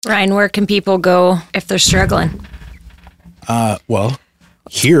Ryan, where can people go if they're struggling? Well,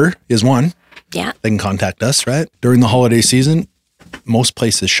 here is one. Yeah. They can contact us, right? During the holiday season, most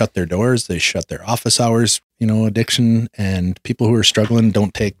places shut their doors. They shut their office hours, addiction, and people who are struggling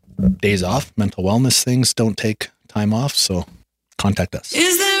don't take days off. Mental wellness things don't take time off. So contact us.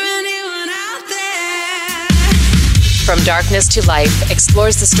 Is there anyone out there? From Darkness to Life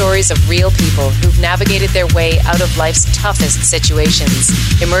explores the stories of real people who've navigated their way out of life's toughest situations,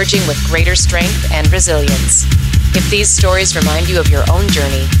 emerging with greater strength and resilience. If these stories remind you of your own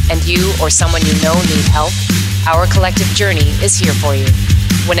journey and you or someone you know need help, Our Collective Journey is here for you.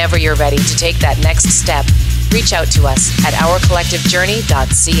 Whenever you're ready to take that next step, reach out to us at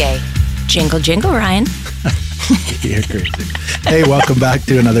ourcollectivejourney.ca. Jingle, jingle, Ryan. You're crazy. Hey, welcome back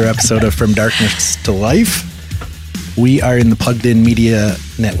to another episode of From Darkness to Life. We are in the Plugged In Media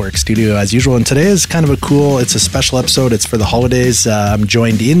Network studio as usual, and today is kind of it's a special episode. It's for the holidays. I'm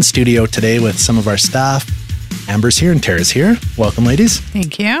joined in studio today with some of our staff. Amber's here and Tara's here. Welcome, ladies.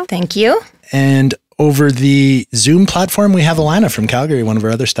 Thank you. Thank you. And over the Zoom platform, we have Alana from Calgary, one of our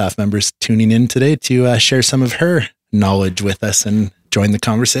other staff members, tuning in today to share some of her knowledge with us and join the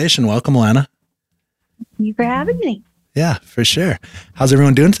conversation. Welcome, Alana. Thank you for having me. Yeah, for sure. How's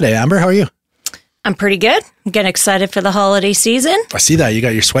everyone doing today? Amber, how are you? I'm pretty good. I'm getting excited for the holiday season. I see that. You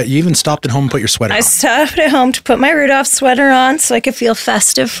got your sweat. You even stopped at home and put your sweater on. I stopped at home to put my Rudolph sweater on so I could feel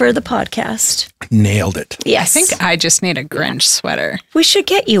festive for the podcast. Nailed it. Yes. I think I just need a Grinch sweater. We should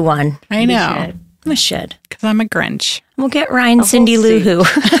get you one. I know. We should. Because I'm a Grinch. We'll get Ryan Cindy Lou Who.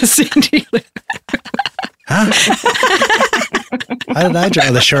 Cindy Lou. Huh? How did I draw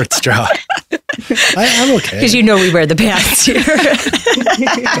the short straw? I'm okay. Because we wear the pants here.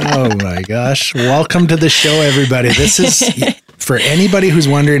 Oh my gosh. Welcome to the show, everybody. This is for anybody who's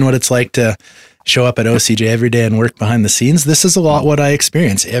wondering what it's like to show up at OCJ every day and work behind the scenes. This is a lot what I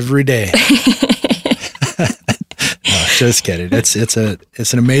experience every day. No, just kidding. It's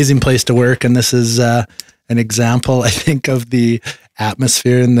an amazing place to work. And this is an example, I think, of the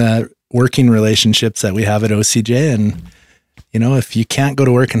atmosphere and the working relationships that we have at OCJ. And, if you can't go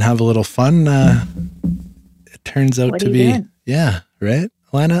to work and have a little fun, it turns out to be, yeah, right?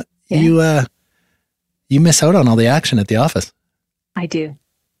 Alana, yeah. You miss out on all the action at the office. I do.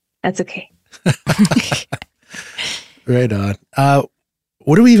 That's okay. Right on.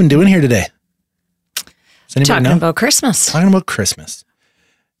 What are we even doing here today? Talking about Christmas. Talking about Christmas.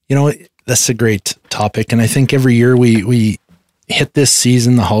 That's a great topic. And I think every year we hit this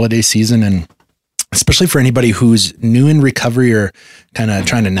season, the holiday season, and especially for anybody who's new in recovery or kind of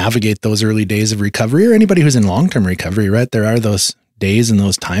trying to navigate those early days of recovery, or anybody who's in long-term recovery, right? There are those days and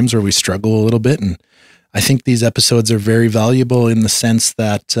those times where we struggle a little bit. And I think these episodes are very valuable in the sense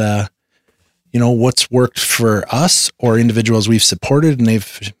that, what's worked for us or individuals we've supported, and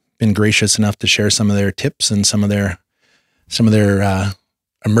they've been gracious enough to share some of their tips and some of their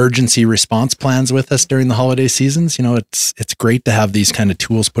emergency response plans with us during the holiday seasons. It's great to have these kind of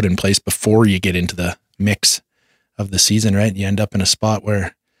tools put in place before you get into the mix of the season, right? You end up in a spot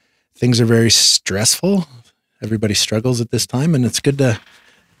where things are very stressful. Everybody struggles at this time, and it's good to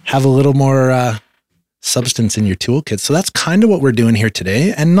have a little more substance in your toolkit. So that's kind of what we're doing here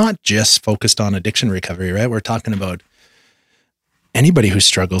today, and not just focused on addiction recovery, right? We're talking about anybody who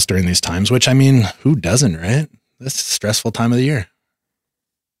struggles during these times, which, who doesn't, right? This is a stressful time of the year.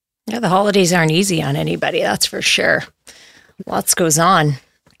 Yeah, the holidays aren't easy on anybody, that's for sure. Lots goes on.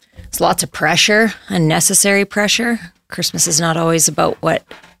 There's lots of pressure, unnecessary pressure. Christmas is not always about what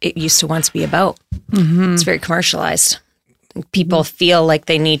it used to once be about. Mm-hmm. It's very commercialized. People feel like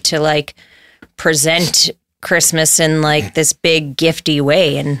they need to present Christmas in this big gifty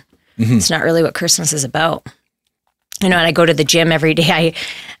way, and it's not really what Christmas is about. And I go to the gym every day.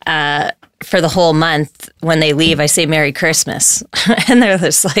 For the whole month, when they leave, I say Merry Christmas. And they're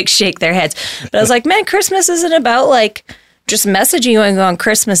just shake their heads. But I was like, man, Christmas isn't about just messaging you on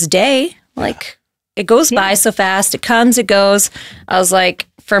Christmas Day. It goes by so fast. It comes, it goes. I was like,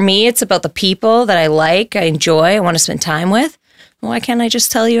 for me, it's about the people that I like, I enjoy, I want to spend time with. Why can't I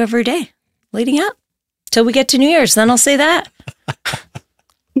just tell you every day leading up till we get to New Year's? Then I'll say that.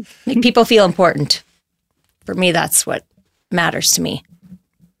 Make people feel important. For me, that's what matters to me.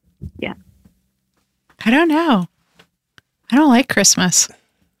 Yeah. I don't know. I don't like Christmas.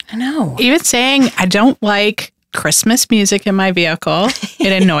 I know. Even saying I don't like Christmas music in my vehicle,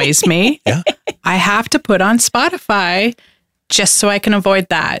 it annoys me. Yeah. I have to put on Spotify just so I can avoid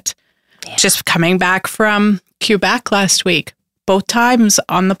that. Yeah. Just coming back from Quebec last week, both times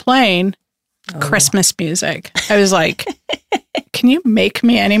on the plane, Christmas music. I was like, can you make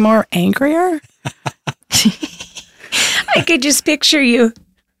me any more angrier? I could just picture you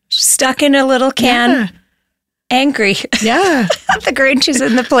stuck in a little can, angry. Yeah. The Grinch is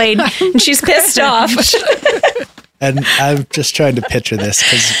in the plane and she's pissed off. And I'm just trying to picture this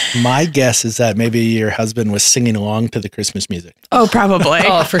because my guess is that maybe your husband was singing along to the Christmas music. Oh, probably.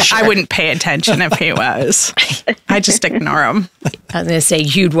 Oh, for sure. I wouldn't pay attention if he was. I just ignore him. I was going to say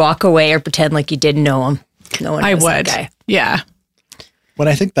you'd walk away or pretend like you didn't know him. No one I knows would. that guy. Yeah. But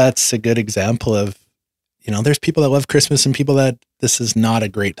I think that's a good example of, there's people that love Christmas and people that this is not a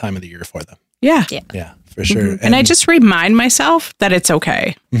great time of the year for them. Yeah. Yeah, for sure. And I just remind myself that it's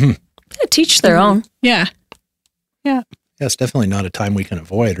okay. Yeah, teach their own. Yeah. Yeah. Yeah, it's definitely not a time we can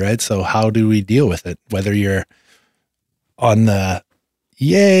avoid, right? So how do we deal with it? Whether you're on the,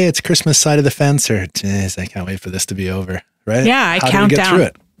 yay, it's Christmas side of the fence or, geez, I can't wait for this to be over, right? Yeah, I how count do we get down. through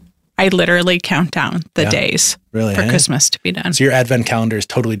it? I literally count down the days Really, for eh? Christmas to be done. So your advent calendar is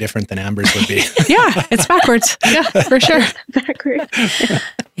totally different than Amber's would be. Yeah, it's backwards. Yeah, for sure. Backward.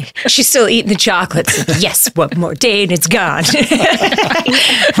 She's still eating the chocolates. Yes, one more day and it's gone.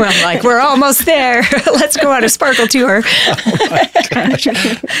 I'm like, we're almost there. Let's go on a sparkle tour.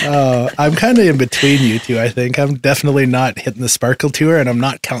 I'm kind of in between you two, I think. I'm definitely not hitting the sparkle tour and I'm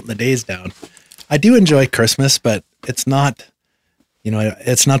not counting the days down. I do enjoy Christmas, but it's not,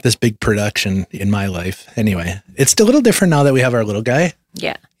 it's not this big production in my life. Anyway, it's a little different now that we have our little guy.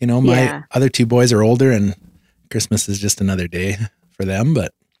 Yeah. My other two boys are older and Christmas is just another day for them.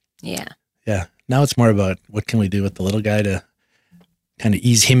 But Yeah. Now it's more about what can we do with the little guy to kind of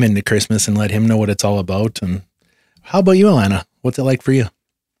ease him into Christmas and let him know what it's all about. And how about you, Alana? What's it like for you?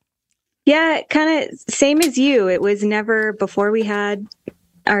 Yeah, kind of same as you. It was never, before we had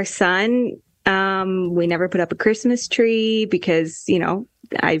our son, we never put up a Christmas tree because,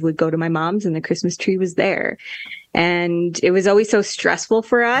 I would go to my mom's and the Christmas tree was there. And it was always so stressful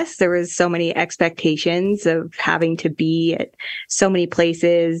for us. There was so many expectations of having to be at so many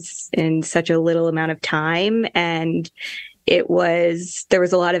places in such a little amount of time. And there was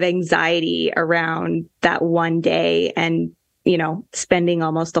a lot of anxiety around that one day and, spending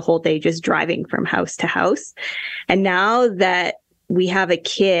almost the whole day just driving from house to house. And now that we have a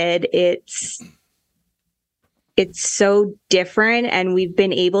kid, it's so different. And we've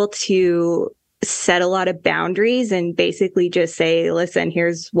been able to set a lot of boundaries and basically just say, listen,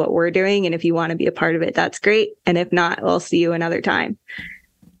 here's what we're doing. And if you want to be a part of it, that's great. And if not, I'll see you another time.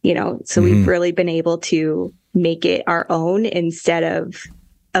 So we've really been able to make it our own instead of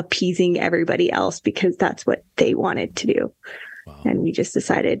appeasing everybody else because that's what they wanted to do. Wow. And we just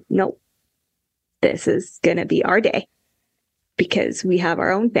decided, nope, this is going to be our day because we have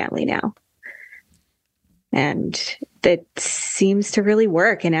our own family now. And that seems to really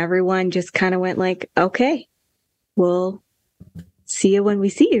work. And everyone just kind of went like, okay, we'll see you when we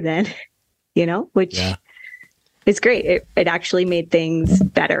see you then, which is great. It actually made things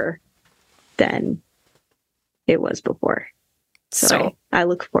better than it was before. So I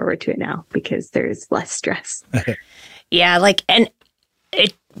look forward to it now because there's less stress. Yeah. And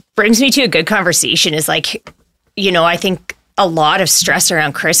it brings me to a good conversation is I think a lot of stress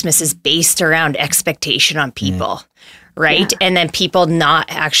around Christmas is based around expectation on people, right? Yeah. And then people not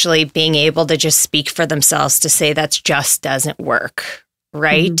actually being able to just speak for themselves to say that just doesn't work,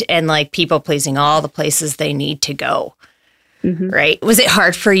 right? Mm-hmm. And people pleasing all the places they need to go, right? Was it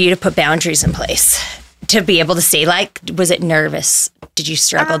hard for you to put boundaries in place to be able to say, was it nervous? Did you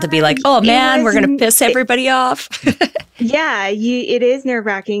struggle to be like, oh man, we're going to piss everybody off? Yeah, it is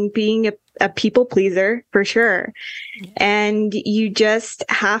nerve-wracking being a people pleaser for sure. Yeah. And you just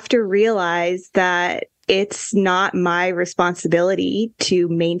have to realize that it's not my responsibility to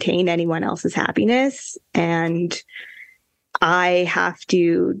maintain anyone else's happiness. And I have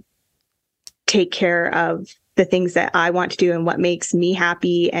to take care of the things that I want to do and what makes me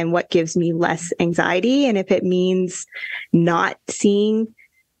happy and what gives me less anxiety. And if it means not seeing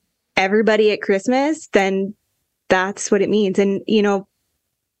everybody at Christmas, then that's what it means. And,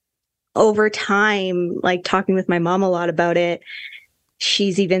 over time, talking with my mom a lot about it,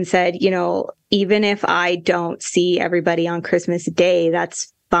 she's even said, even if I don't see everybody on Christmas Day,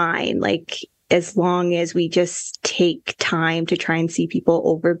 that's fine. As long as we just take time to try and see people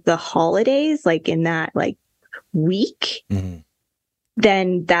over the holidays, in that week,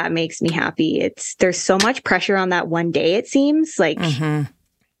 then that makes me happy. There's so much pressure on that one day. It seems I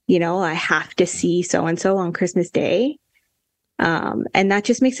have to see so-and-so on Christmas Day. And that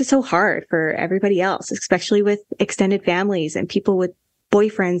just makes it so hard for everybody else, especially with extended families and people with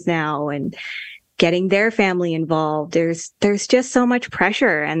boyfriends now and getting their family involved. There's just so much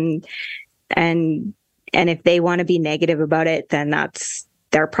pressure and if they want to be negative about it, then that's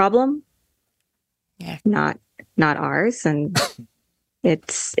their problem. Yeah. Not ours. And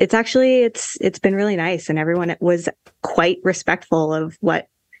it's been really nice, and everyone was quite respectful of what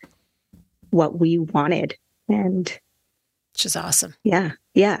we wanted, and Which is awesome. yeah,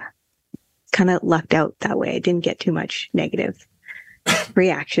 kind of lucked out that way. I didn't get too much negative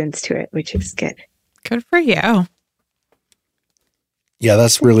reactions to it, which is good. Good for you. Yeah,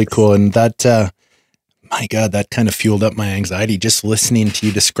 that's really cool. And that, my God, that kind of fueled up my anxiety just listening to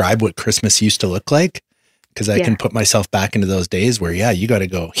you describe what Christmas used to look like. Because I can put myself back into those days where, you got to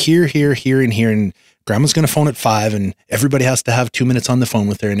go here, here, here, and here. And grandma's going to phone at 5 and everybody has to have 2 minutes on the phone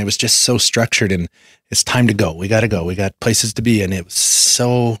with her. And it was just so structured and it's time to go. We got to go. We got places to be. And it was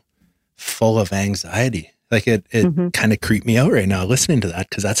so full of anxiety. Like it kind of creeped me out right now listening to that,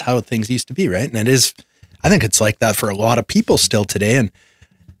 because that's how things used to be. Right. And it is, I think it's like that for a lot of people still today. And,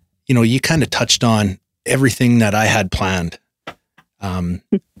 you kind of touched on everything that I had planned to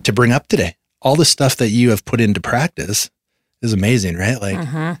bring up today. All the stuff that you have put into practice is amazing, right?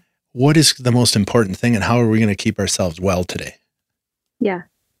 Like, what is the most important thing, and how are we going to keep ourselves well today? Yeah.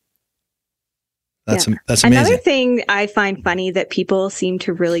 That's amazing. Another thing I find funny that people seem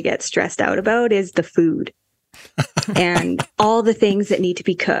to really get stressed out about is the food and all the things that need to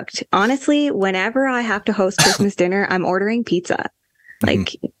be cooked. Honestly, whenever I have to host Christmas dinner, I'm ordering pizza.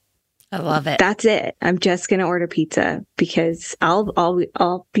 Like, I love it. that's it. I'm just going to order pizza because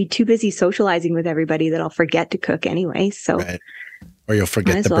I'll be too busy socializing with everybody that I'll forget to cook anyway. So, right. Or you'll might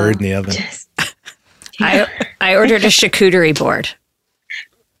forget as the well bird in the oven. I ordered a charcuterie board.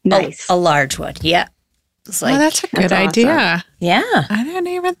 Nice. A large one. Yeah. It's like, That's a good that's awesome. idea. yeah. I didn't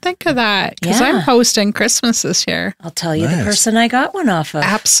even think of that because Yeah. I'm hosting Christmas this year. I'll tell you the Nice. person I got one off of.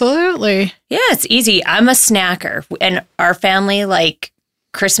 Absolutely. Yeah, it's easy. I'm a snacker, and our family, like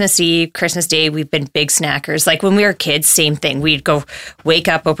Christmas Eve, Christmas Day, we've been big snackers. Like when we were kids, same thing. We'd go wake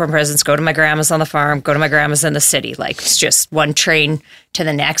up, open presents, go to my grandma's on the farm, go to my grandma's in the city. Like it's just one train to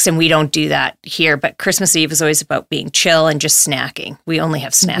the next. And we don't do that here. But Christmas Eve is always about being chill and just snacking. We only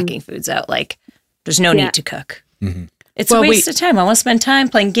have snacking foods out. Like there's no need to cook. It's a waste of time. I want to spend time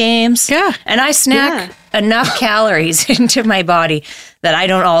playing games. Yeah. And I snack enough calories into my body that I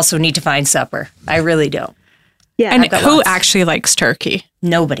don't also need to find supper. I really don't. Yeah. And I've got who lots. actually likes turkey?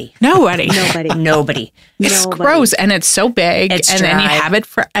 Nobody. Nobody. Nobody. It's Nobody. gross and it's so big, It's and then you dry. have it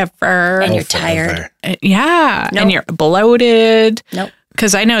forever. And you're forever. tired. Yeah. Nope. And you're bloated. Nope.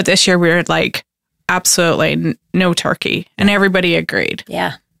 Because I know this year we were like, absolutely no turkey. And everybody agreed.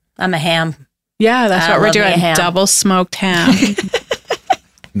 Yeah. I'm a ham. Yeah, that's I what we're love me a doing. ham. Double smoked ham.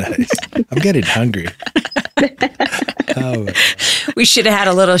 Nice. I'm getting hungry. Oh, We should have had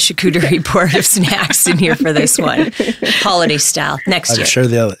a little charcuterie board of snacks in here for this one. Holiday style. Next I'm year.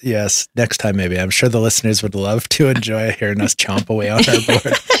 sure next time maybe. I'm sure the listeners would love to enjoy hearing us chomp away on our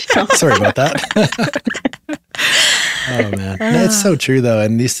board. Sorry about that. Oh man, no, it's so true though.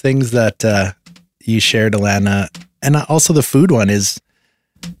 And these things that you shared, Alana, and also the food one is,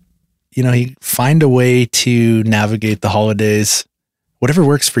 you find a way to navigate the holidays, whatever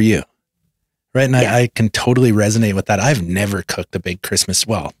works for you. Right. And I can totally resonate with that. I've never cooked a big Christmas.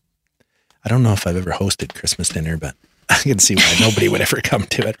 Well, I don't know if I've ever hosted Christmas dinner, but I can see why nobody would ever come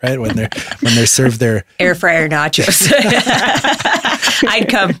to it, right? When they're served their Air fryer nachos. I'd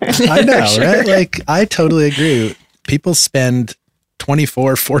come. I know, right? Like I totally agree. People spend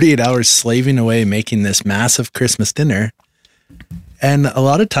 24, 48 hours slaving away making this massive Christmas dinner. And a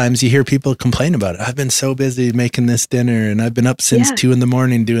lot of times you hear people complain about it. I've been so busy making this dinner and I've been up since 2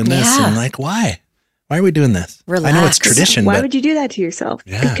 a.m. doing this. Yeah. And like, why? Why are we doing this? I know it's Relax. tradition, Why but would you do that to yourself?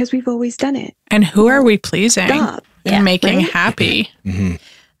 Yeah. Because we've always done it. And who are we pleasing Stop. and Yeah. making Right? happy?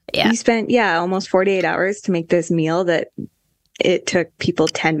 Yeah. You spent, almost 48 hours to make this meal that it took people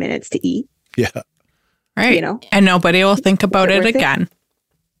 10 minutes to eat. yeah. Right. You know? And nobody will think about Is it it worth it? again.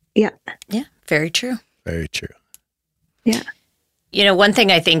 Yeah. Yeah. Very true. Very true. Yeah. One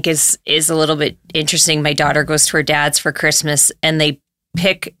thing I think is a little bit interesting. My daughter goes to her dad's for Christmas and they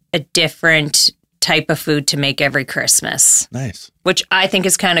pick a different type of food to make every Christmas, Nice. which I think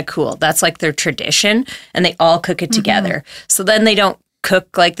is kind of cool. That's like their tradition and they all cook it together. So then they don't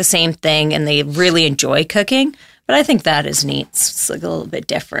cook like the same thing and they really enjoy cooking. But I think that is neat. It's like a little bit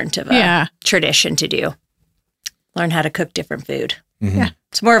different of a tradition to do. Learn how to cook different food. Yeah.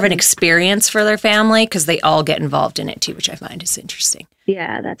 It's more of an experience for their family because they all get involved in it too, which I find is interesting.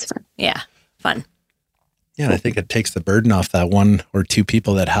 Yeah, that's fun. Yeah, fun. Yeah. And I think it takes the burden off that 1 or 2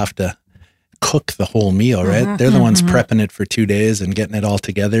 people that have to cook the whole meal, right? They're the ones prepping it for 2 days and getting it all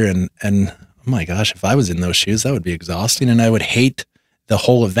together. And oh my gosh, if I was in those shoes, that would be exhausting. And I would hate the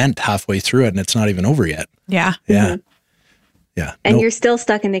whole event halfway through it and it's not even over yet. Yeah. Yeah. Yeah. And No- you're still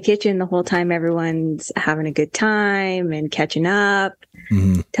stuck in the kitchen the whole time. Everyone's having a good time and catching up,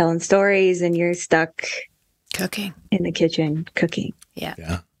 Mhm. telling stories, and you're stuck Cooking. in the kitchen cooking. Yeah.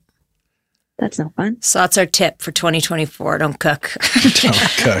 Yeah. That's no fun. So that's our tip for 2024. Don't cook. Don't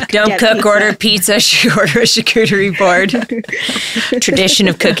cook. Don't Get cook, pizza. order pizza, order a charcuterie board. Tradition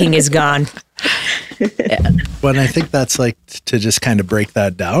of cooking is gone. Well, and I think that's like to just kind of break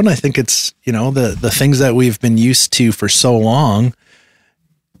that down. I think it's, the things that we've been used to for so long,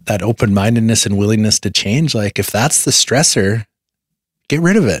 that open-mindedness and willingness to change. Like if that's the stressor, get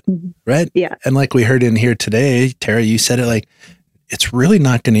rid of it. Right. Yeah. And like we heard in here today, Tara, you said it like, it's really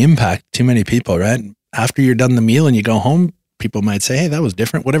not going to impact too many people, right? After you're done the meal and you go home, people might say, hey, that was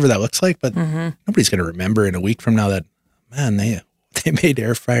different, whatever that looks like. But nobody's going to remember in a week from now that, man, they made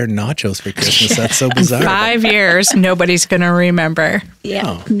air fryer nachos for Christmas. That's so bizarre. 5 years, nobody's going to remember. Yeah.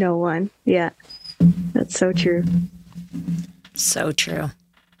 Oh, No one. Yeah. That's so true. So true.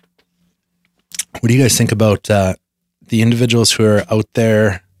 what do you guys think about the individuals who are out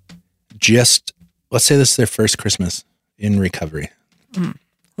there just, let's say this is their first Christmas in recovery? Well,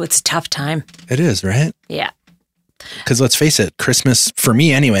 it's a tough time. It is, right? Yeah. Because let's face it, Christmas, for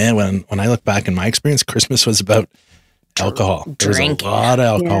me anyway, when I look back in my experience, Christmas was about alcohol. There was a Drinking. lot of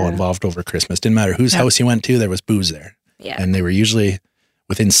alcohol Yeah. involved over Christmas. Didn't matter whose house you went to, there was booze there. Yeah. And they were usually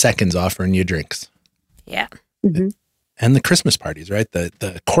within seconds offering you drinks. Yeah. And the Christmas parties, right?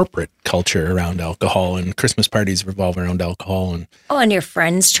 The corporate culture around alcohol, and Christmas parties revolve around alcohol. And Oh, and your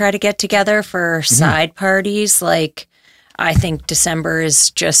friends try to get together for side parties. Like, I think December has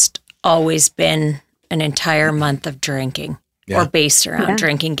just always been an entire month of drinking Yeah. or based around Yeah.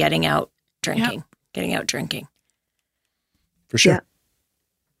 drinking, getting out drinking. for sure. Yeah.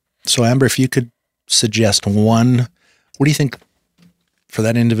 So Amber, if you could suggest one, what do you think for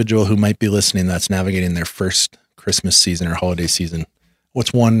that individual who might be listening that's navigating their first Christmas season or holiday season?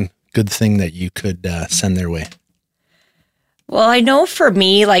 What's one good thing that you could send their way? Well, I know for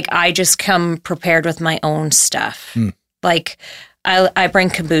me, like, I just come prepared with my own stuff. Like, I bring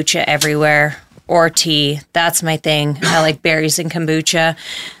kombucha everywhere or tea. That's my thing. I like berries and kombucha.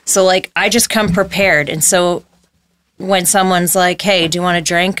 So, like, I just come prepared. And so when someone's like, hey, do you want a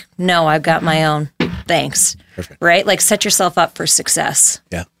drink? No, I've got my own. Thanks. Perfect. Right? Like, set yourself up for success.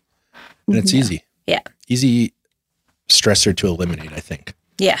 Yeah. And it's easy. Yeah. Easy stressor to eliminate, I think.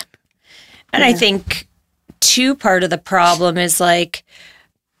 Yeah. And I think part of the problem is like,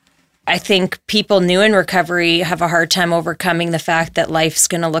 I think people new in recovery have a hard time overcoming the fact that life's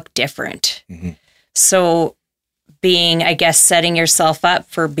going to look different. So being, I guess, setting yourself up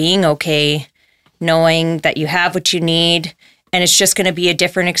for being okay, knowing that you have what you need, and it's just going to be a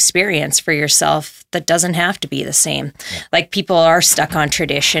different experience for yourself that doesn't have to be the same. Like, people are stuck on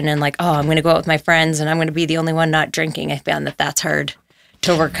tradition and like, oh, I'm going to go out with my friends and I'm going to be the only one not drinking. I found that that's hard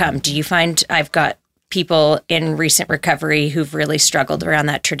to overcome. Do you find I've got people in recent recovery who've really struggled around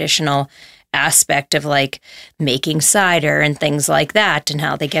that traditional aspect of like making cider and things like that and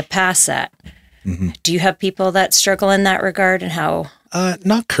how they get past that? Do you have people that struggle in that regard and how?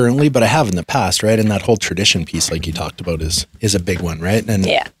 Not currently, but I have in the past, right? And that whole tradition piece, like you talked about, is a big one, right? And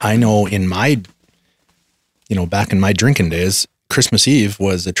Yeah. I know in my, back in my drinking days, Christmas Eve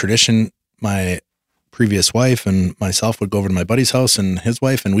was a tradition. My previous wife and myself would go over to my buddy's house and his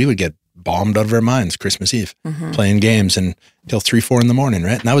wife, and we would get bombed out of our minds Christmas Eve, playing games until 3-4 in the morning,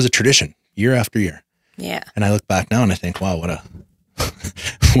 right? And that was a tradition year after year. Yeah. And I look back now and I think, wow, what a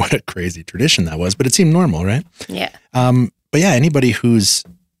what a crazy tradition that was, but it seemed normal, right? Yeah. But yeah, anybody who's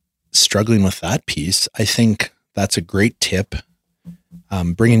struggling with that piece, I think that's a great tip.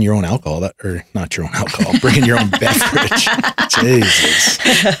 Bringing your own alcohol, or not your own alcohol, bringing your own beverage. Jesus,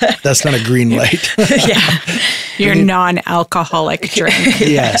 that's not a green light. Yeah. Your non-alcoholic drink.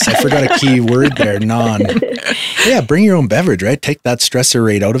 Yes, I forgot a key word there, non. Yeah, bring your own beverage, right? Take that stressor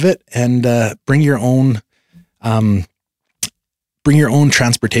rate out of it, and bring your own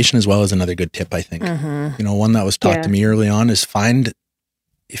transportation as well, is another good tip, I think. One that was taught to me early on is find,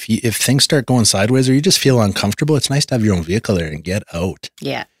 if things start going sideways or you just feel uncomfortable, it's nice to have your own vehicle there and get out.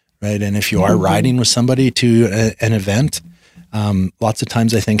 Yeah. Right. And if you are riding with somebody to an event, lots of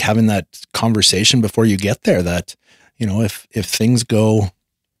times I think having that conversation before you get there, that, if things go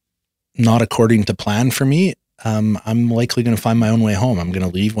not according to plan for me, I'm likely going to find my own way home. I'm going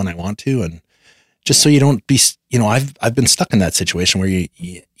to leave when I want to. And just so you don't be, I've been stuck in that situation where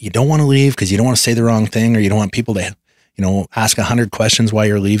you don't want to leave because you don't want to say the wrong thing, or you don't want people to, ask 100 questions while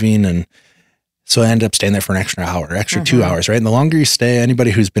you're leaving. And so I end up staying there for an extra hour, 2 hours, right? And the longer you stay, anybody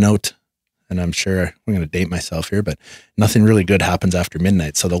who's been out, and I'm sure I'm going to date myself here, but nothing really good happens after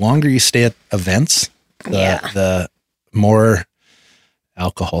midnight. So the longer you stay at events, the more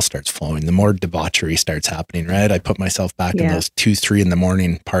alcohol starts flowing, the more debauchery starts happening, right? I put myself back in those 2, 3 in the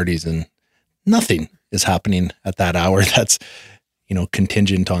morning parties and nothing is happening at that hour that's,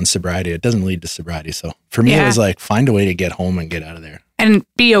 contingent on sobriety. It doesn't lead to sobriety. So for me, it was like, find a way to get home and get out of there. And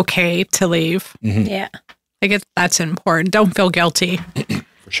be okay to leave. Mm-hmm. Yeah. That's important. Don't feel guilty.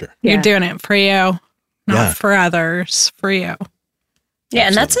 For sure. You're doing it for you, not for others, for you. Yeah,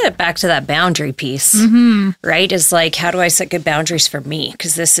 and that's it. Back to that boundary piece, right? Is like, how do I set good boundaries for me?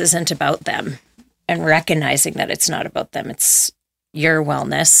 Because this isn't about them. And recognizing that it's not about them. It's your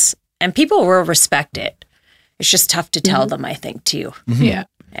wellness. And people will respect it. It's just tough to tell them, I think, too. Mm-hmm. Yeah.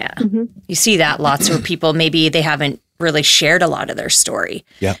 Yeah. You see that lots where people, maybe they haven't really shared a lot of their story.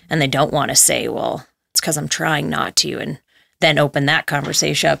 Yeah. And they don't want to say, well, it's because I'm trying not to. And then open that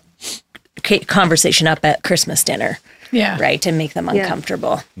conversation up at Christmas dinner. Yeah. Right. And make them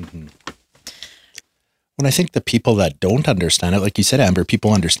uncomfortable. Mm-hmm. When I think the people that don't understand it, like you said, Amber,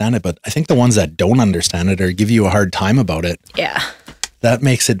 people understand it, but I think the ones that don't understand it or give you a hard time about it. Yeah. That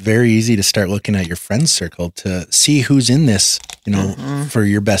makes it very easy to start looking at your friends circle to see who's in this, for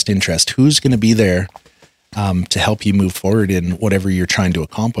your best interest, who's going to be there to help you move forward in whatever you're trying to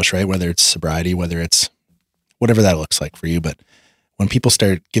accomplish, right? Whether it's sobriety, whether it's whatever that looks like for you. But when people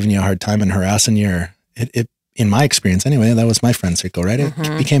start giving you a hard time and harassing you, it in my experience anyway, that was my friend circle, right? It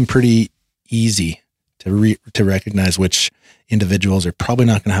became pretty easy to recognize which individuals are probably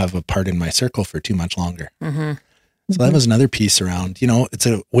not going to have a part in my circle for too much longer. Mm-hmm. So that was another piece around, it's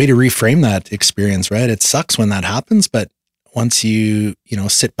a way to reframe that experience, right? It sucks when that happens, but once you,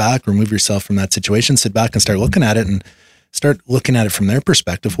 sit back, remove yourself from that situation, sit back and start looking at it and start looking at it from their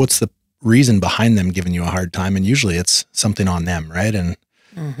perspective. What's the reason behind them giving you a hard time? And usually it's something on them, right? And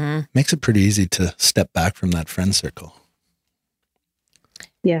makes it pretty easy to step back from that friend circle.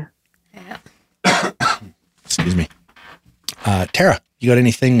 Yeah. Excuse me. Tara, you got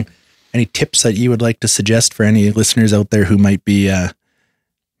any tips that you would like to suggest for any listeners out there who might be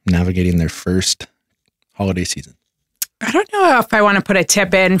navigating their first holiday season? I don't know if I want to put a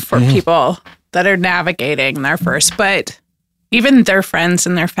tip in for people that are navigating their first, but even their friends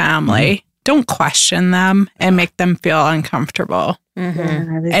and their family, don't question them and make them feel uncomfortable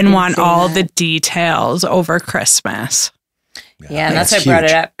and want all the details over Christmas. Yeah, and that's why I brought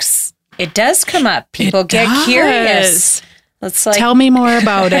it up. 'Cause it does come up. People get curious. Let's tell me more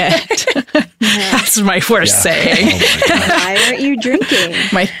about it. That's my worst saying. Oh my God. Why aren't you drinking?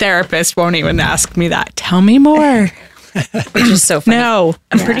 My therapist won't even ask me that. Tell me more. Which is so funny. No.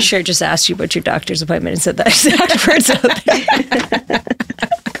 I'm pretty sure I just asked you about your doctor's appointment and said that exact words out there.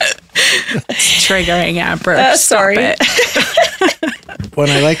 It's triggering, Amber. Sorry. When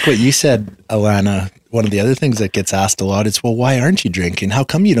I like what you said, Alana, one of the other things that gets asked a lot is, well, why aren't you drinking? How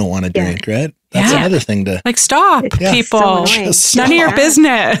come you don't want to drink, right? That's another thing to... Like, stop, people. So None of your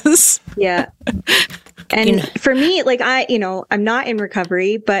business. Yeah. And for me, like I'm not in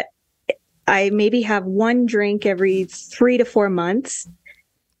recovery, but I maybe have one drink every 3 to 4 months.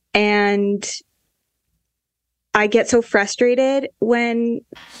 And I get so frustrated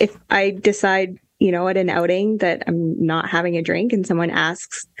if I decide, at an outing that I'm not having a drink and someone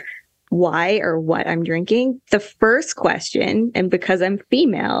asks why or what I'm drinking, the first question, and because I'm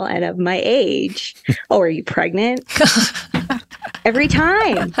female and of my age, are you pregnant? Every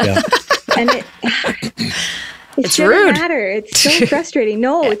time. Yeah. And it It's rude. Matter. It's so frustrating.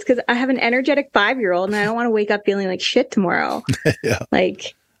 No, it's because I have an energetic 5-year-old and I don't want to wake up feeling like shit tomorrow. Yeah.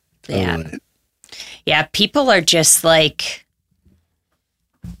 Like, Yeah, people are just like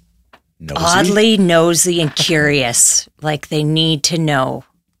Nosy? oddly nosy and curious. Like they need to know.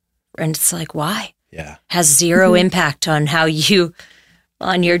 And it's like, why? Yeah. Has zero impact on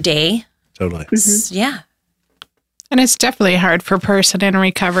on your day. Totally. Yeah. And it's definitely hard for a person in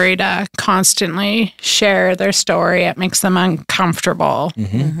recovery to constantly share their story. It makes them uncomfortable,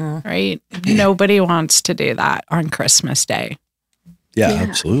 right? Nobody wants to do that on Christmas Day. Yeah,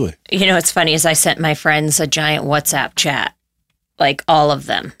 absolutely. It's funny is I sent my friends a giant WhatsApp chat, like all of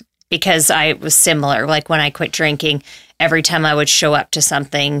them, because I was similar. Like when I quit drinking, every time I would show up to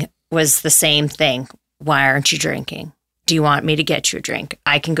something was the same thing. Why aren't you drinking? Do you want me to get you a drink?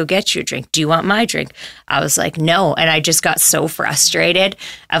 I can go get you a drink. Do you want my drink? I was like, no. And I just got so frustrated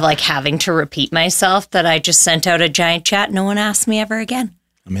of like having to repeat myself that I just sent out a giant chat. No one asked me ever again.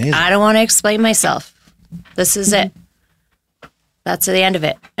 Amazing. I don't want to explain myself. This is it. That's the end of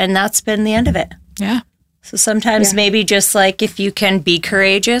it. And that's been the end of it. Yeah. So sometimes maybe just like if you can be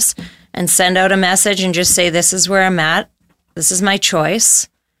courageous and send out a message and just say, this is where I'm at. This is my choice.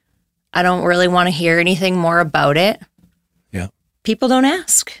 I don't really want to hear anything more about it. Yeah. People don't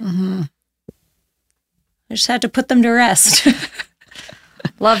ask. I just had to put them to rest.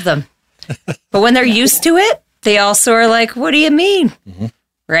 Love them. But when they're used to it, they also are like, what do you mean? Mm-hmm.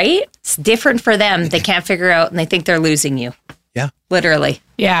 Right? It's different for them. They can't figure out and they think they're losing you. Yeah. Literally.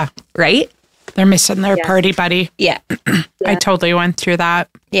 Yeah. Right? They're missing their party buddy. Yeah. I totally went through that.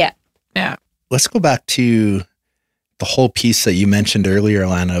 Yeah. Yeah. Let's go back to the whole piece that you mentioned earlier,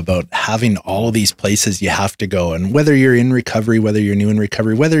 Alana, about having all these places you have to go. And whether you're in recovery, whether you're new in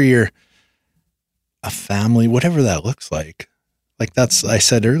recovery, whether you're a family, whatever that looks like. Like that's, I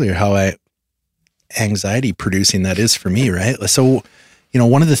said earlier, how anxiety producing that is for me, right? So,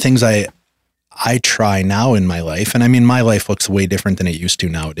 one of the things I try now in my life, and I mean, my life looks way different than it used to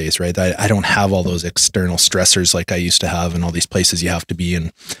nowadays, right? I don't have all those external stressors like I used to have and all these places you have to be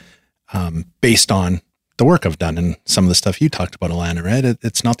in based on the work I've done and some of the stuff you talked about, Alana, right?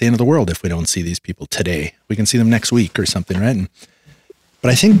 It's not the end of the world if we don't see these people today. We can see them next week or something, right? But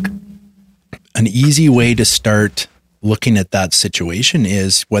I think an easy way to start looking at that situation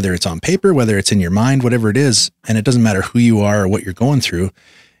is, whether it's on paper, whether it's in your mind, whatever it is, and it doesn't matter who you are or what you're going through,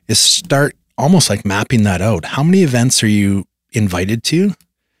 is start almost like mapping that out. How many events are you invited to?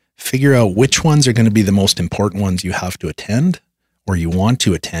 Figure out which ones are going to be the most important ones you have to attend or you want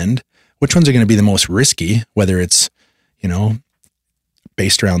to attend. Which ones are going to be the most risky, whether it's,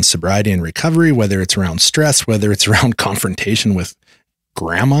 based around sobriety and recovery, whether it's around stress, whether it's around confrontation with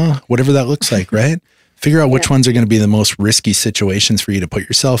grandma, whatever that looks like, right? Figure out which ones are going to be the most risky situations for you to put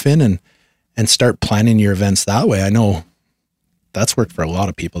yourself in and start planning your events that way. I know that's worked for a lot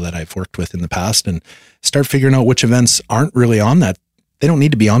of people that I've worked with in the past, and start figuring out which events aren't really on that. They don't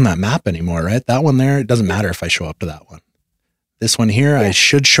need to be on that map anymore, right? That one there, it doesn't matter if I show up to that one. This one here, I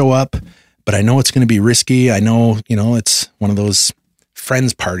should show up, but I know it's going to be risky. I know, it's one of those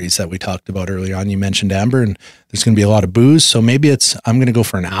friends parties that we talked about earlier on. You mentioned, Amber, and there's going to be a lot of booze. So maybe I'm going to go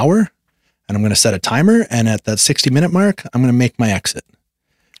for an hour and I'm going to set a timer. And at that 60-minute mark, I'm going to make my exit.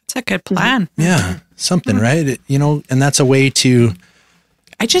 It's a good plan. Yeah. Something, right? And that's a way to.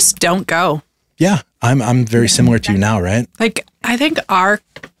 I just don't go. Yeah. I'm very similar to you now, right? Like, I think our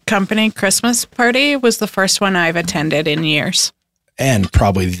company Christmas party was the first one I've attended in years. And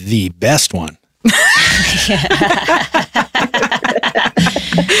probably the best one. She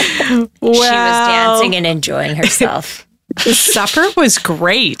was dancing and enjoying herself. The supper was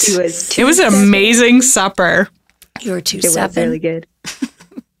great. It was an amazing supper. You were 2-7. It was really good.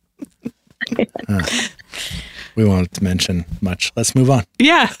 We won't mention much. Let's move on.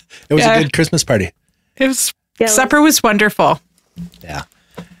 Yeah. It was a good Christmas party. It was. Supper was wonderful. Yeah.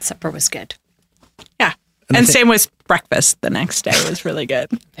 Supper was good. Yeah. And same with breakfast the next day was really good.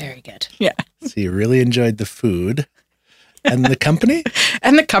 Very good. Yeah. So you really enjoyed the food and the company?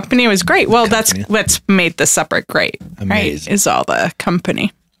 And the company was great. Well, that's what's made the supper great. Amazing. Right? Is all the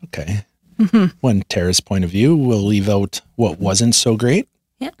company. Okay. Mm-hmm. One Tara's point of view, we'll leave out what wasn't so great.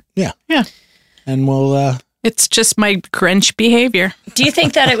 Yeah. Yeah. Yeah. And we'll... It's just my Grinch behavior. Do you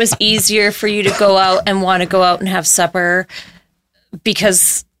think that it was easier for you to go out and want to go out and have supper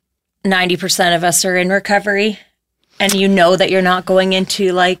because 90% of us are in recovery and you know that you're not going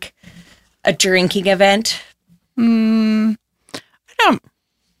into like a drinking event? I don't.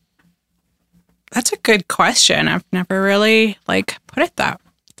 That's a good question. I've never really put it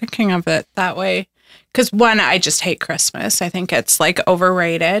thinking of it that way. Because one, I just hate Christmas. I think it's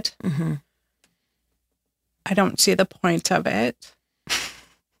overrated. Mm-hmm. I don't see the point of it.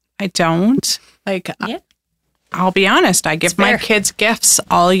 I don't. I'll be honest. I give my kids gifts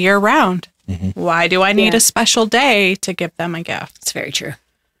all year round. Mm-hmm. Why do I need a special day to give them a gift? It's very true.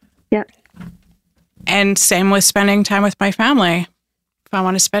 Yeah. And same with spending time with my family. If I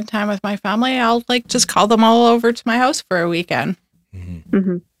want to spend time with my family, I'll just call them all over to my house for a weekend. Mm-hmm.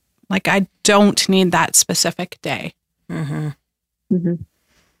 Mm-hmm. I don't need that specific day. Mm-hmm. Mm-hmm.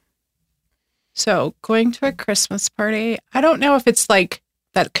 So going to a Christmas party, I don't know if it's that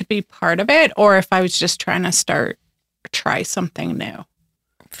could be part of it or if I was just trying to try something new.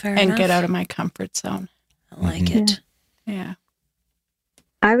 Fair and enough. Get out of my comfort zone. I like it. Yeah.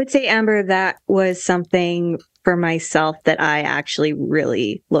 I would say, Amber, that was something for myself that I actually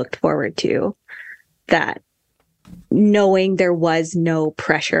really looked forward to. That knowing there was no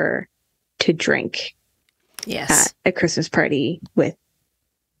pressure to drink at a Christmas party with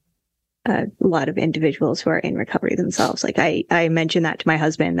a lot of individuals who are in recovery themselves. I mentioned that to my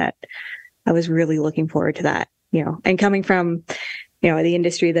husband that I was really looking forward to that, and coming from, the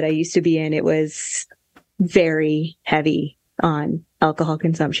industry that I used to be in, it was very heavy on alcohol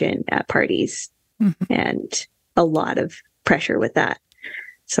consumption at parties and a lot of pressure with that.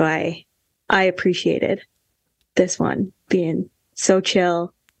 So I appreciated this one being so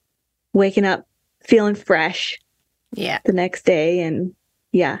chill, waking up feeling fresh Yeah. the next day. And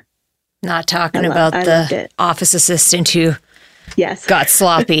yeah, Not talking I about loved the it. office assistant who yes. got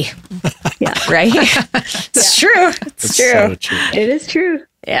sloppy, Yeah, right? It's true. It's It's true. so true. it is true.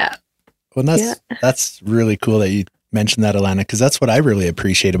 Yeah. Well, that's really cool that you mentioned that, Alana, because that's what I really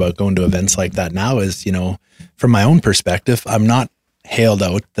appreciate about going to events like that now is, from my own perspective, I'm not hailed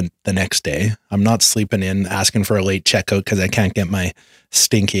out the next day. I'm not sleeping in, asking for a late checkout because I can't get my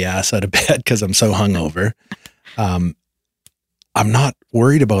stinky ass out of bed because I'm so hungover. I'm not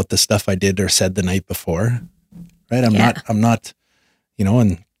worried about the stuff I did or said the night before, right? I'm not,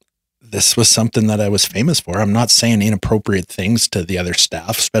 and this was something that I was famous for. I'm not saying inappropriate things to the other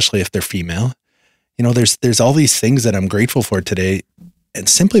staff, especially if they're female. There's all these things that I'm grateful for today, and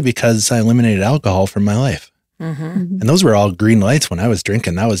simply because I eliminated alcohol from my life. And those were all green lights when I was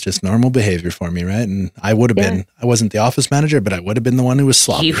drinking. That was just normal behavior for me, right? And I would have been, I wasn't the office manager, but I would have been the one who was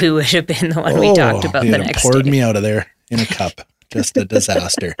sloppy. You would have been the one we talked about the you'd have next poured day. me out of there in a cup. Just a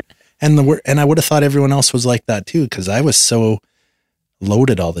disaster. And I would have thought everyone else was like that too, because I was so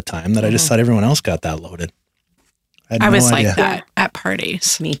loaded all the time that I just thought everyone else got that loaded. I was like that at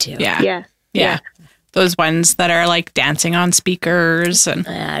parties. Me too. Yeah. Those ones that are like dancing on speakers and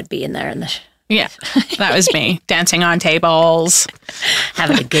I'd be in there in the yeah, that was me dancing on tables,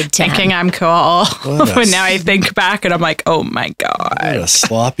 having a good time. thinking I'm cool. What But now I think back and I'm like, oh my What God. a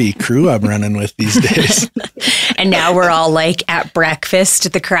sloppy crew I'm running with these days. And now we're all like at breakfast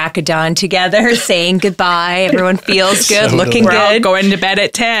at the crack of dawn together, saying goodbye. Everyone feels good, So looking We're all good. going to bed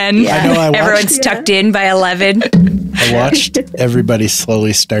at 10. Yeah. I know, I watched- Everyone's tucked in by 11. I watched everybody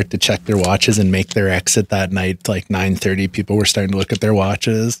slowly start to check their watches and make their exit that night. Like 9:30, people were starting to look at their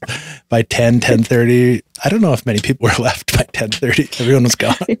watches. By 10:30, I don't know if many people were left by 10:30. Everyone was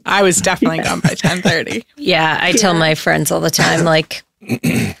gone. I was definitely gone by 10:30. Yeah, I tell my friends all the time, like,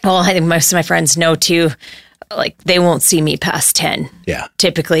 well, I think most of my friends know too, like, they won't see me past 10. Yeah.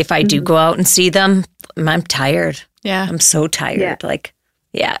 Typically, if I do go out and see them, I'm tired. Yeah. I'm so tired. Yeah. Like,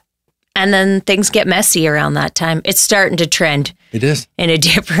 yeah. And then things get messy around that time. It's starting to trend It is. in a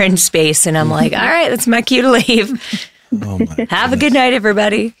different space. And I'm like, all right, that's my cue to leave. Oh my. Have a good night,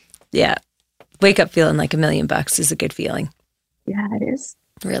 everybody. Yeah. Wake up feeling like $1 million is a good feeling. Yeah, it is.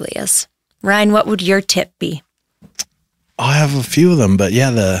 It really is. Ryan, what would your tip be? I have a few of them, but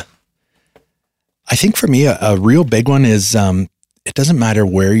yeah, I think for me, a real big one is, it doesn't matter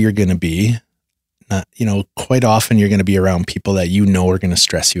where you're going to be. Quite often you're going to be around people that are going to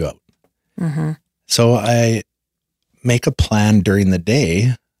stress you out. Mm-hmm. So I make a plan during the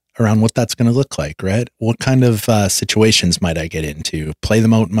day around what that's going to look like, right? What kind of situations might I get into? Play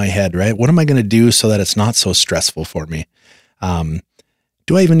them out in my head, right? What am I going to do so that it's not so stressful for me?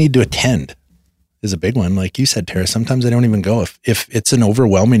 Do I even need to attend? Is a big one. Like you said, Tara, sometimes I don't even go. If it's an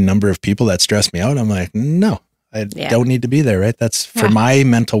overwhelming number of people that stress me out, I'm like, no, I don't need to be there, right? That's for my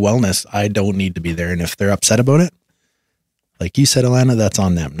mental wellness. I don't need to be there. And if they're upset about it, like you said, Alana, that's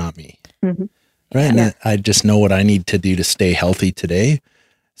on them, not me. Mm-hmm. Right. And I just know what I need to do to stay healthy today.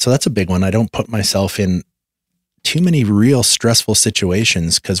 So that's a big one. I don't put myself in too many real stressful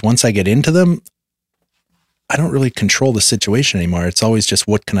situations because once I get into them, I don't really control the situation anymore. It's always just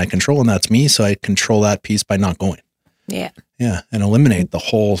what can I control? And that's me. So I control that piece by not going. Yeah. Yeah. And eliminate the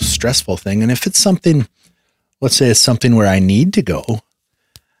whole stressful thing. And if it's something, let's say it's something where I need to go,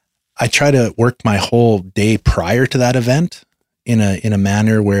 I try to work my whole day prior to that event in a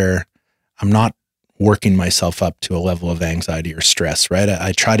manner where I'm not working myself up to a level of anxiety or stress, right?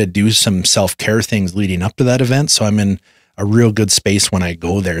 I try to do some self-care things leading up to that event. So I'm in a real good space when I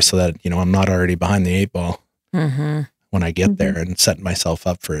go there so that, I'm not already behind the 8 ball when I get there and setting myself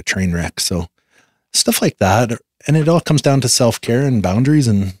up for a train wreck. So stuff like that. And it all comes down to self-care and boundaries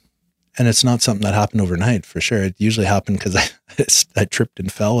and it's not something that happened overnight for sure. It usually happened because I tripped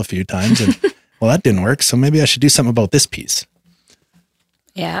and fell a few times and well, that didn't work. So maybe I should do something about this piece.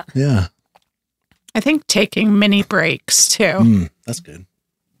 Yeah. Yeah. I think taking mini breaks too. That's good.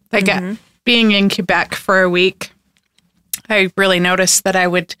 Like being in Quebec for a week, I really noticed that I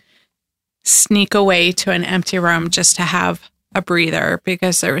would sneak away to an empty room just to have a breather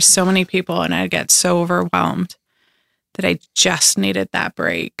because there were so many people and I'd get so overwhelmed that I just needed that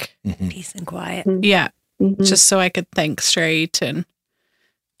break. Peace and quiet. Yeah. Just so I could think straight and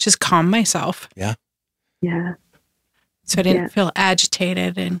just calm myself. Yeah. Yeah. So I didn't feel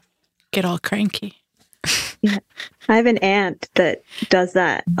agitated and get all cranky. Yeah. I have an aunt that does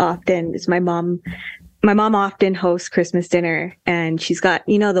that often. It's my mom. my mom often hosts Christmas dinner, and she's got,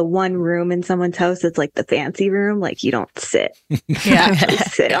 the one room in someone's house that's like the fancy room. Like, you don't sit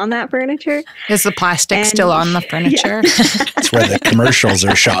on that furniture. Is the plastic still on the furniture? Yeah. That's where the commercials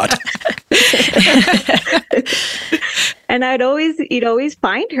are shot. And you'd always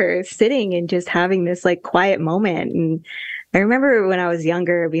find her sitting and just having this like quiet moment. And I remember when I was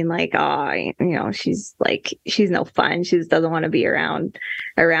younger being like, oh, she's no fun. She just doesn't want to be around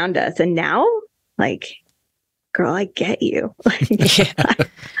us. And now, like, girl, I get you. I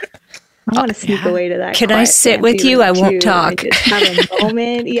want to sneak away to that. Can I sit with you? I won't talk. Just have a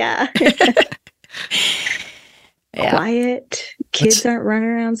moment. Yeah. Quiet. Kids aren't running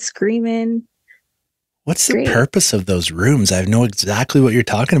around screaming. What's the purpose of those rooms? I know exactly what you're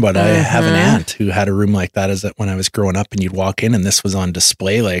talking about. I have an aunt who had a room like that when I was growing up, and you'd walk in and this was on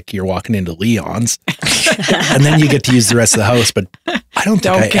display like you're walking into Leon's. And then you get to use the rest of the house. But I don't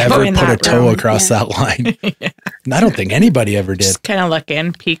think I ever put a toe across that line. And I don't think anybody ever did. Just kind of look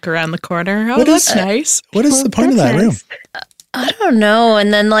in, peek around the corner. Oh, that's nice. What is the point of that room? I don't know.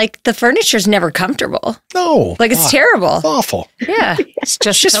 And then like the furniture's never comfortable. No. Like it's terrible. It's awful. Yeah. It's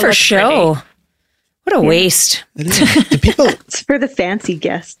just for show. Pretty. What a waste. It is. It's for the fancy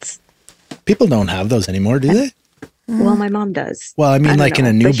guests. People don't have those anymore, do they? Well, my mom does. Well, I mean, like in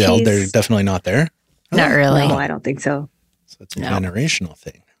a new build, they're definitely not there. Not really. No, I don't think so. So it's a generational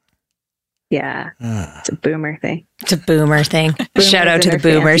thing. Yeah. It's a boomer thing. It's a boomer thing. Shout out to the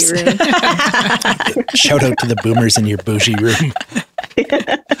boomers. Shout out to the boomers in your bougie room.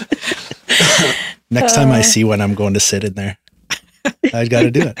 Next time I see one, I'm going to sit in there. I got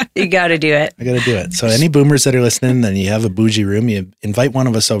to do it. You got to do it. I got to do it. So any boomers that are listening, then you have a bougie room, you invite one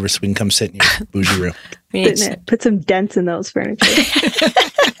of us over so we can come sit in your bougie room. Put some dents in those furniture.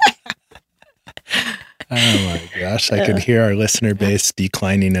 Oh my gosh. I could hear our listener base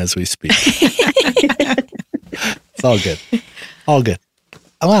declining as we speak. It's all good. All good.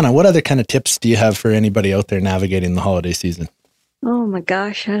 Alana, what other kind of tips do you have for anybody out there navigating the holiday season? Oh my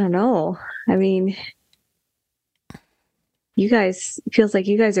gosh. I don't know. I mean, feels like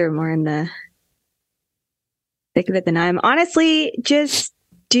you guys are more in the thick of it than I am. Honestly, just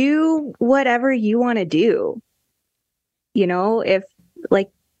do whatever you want to do. If,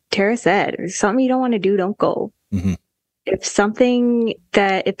 like Tara said, if something you don't want to do, don't go. Mm-hmm.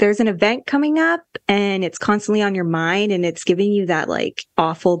 If there's an event coming up and it's constantly on your mind and it's giving you that like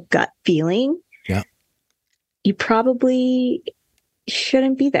awful gut feeling, you probably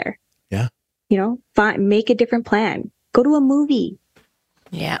shouldn't be there. Yeah. Make a different plan. Go to a movie.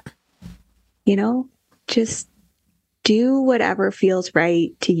 Yeah. Just do whatever feels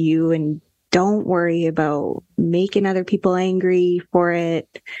right to you and don't worry about making other people angry for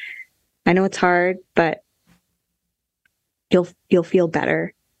it. I know it's hard, but you'll feel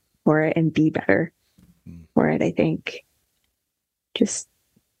better for it and be better for it, I think. Just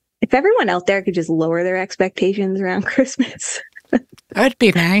if everyone out there could just lower their expectations around Christmas. That would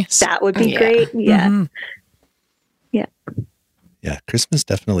be nice. That would be great. Yeah. Mm-hmm. Yeah, Christmas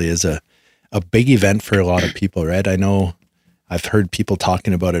definitely is a big event for a lot of people, right? I know I've heard people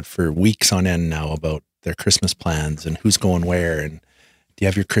talking about it for weeks on end now about their Christmas plans and who's going where and do you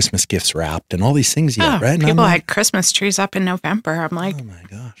have your Christmas gifts wrapped and all these things yet, right? People had Christmas trees up in November. I'm like, oh my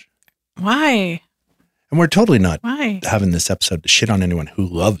gosh. Why? And we're totally not having this episode to shit on anyone who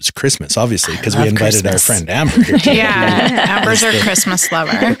loves Christmas, obviously, because we invited our friend Amber here today. Amber's our Christmas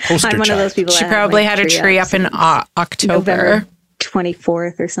lover. I'm one of those people. She probably had a tree up in October. November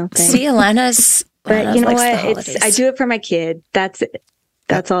 24th or something. See, Alana's. But you know what? I do it for my kid. That's it.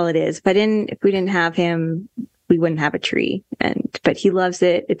 That's all it is. But if we didn't have him, we wouldn't have a tree. But he loves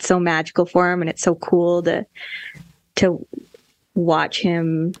it. It's so magical for him, and it's so cool to watch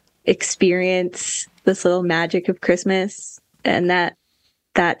him experience this little magic of Christmas, and that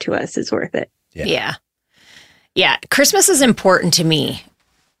to us is worth it. Yeah. Christmas is important to me.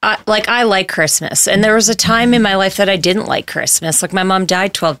 I like Christmas, and there was a time in my life that I didn't like Christmas. Like my mom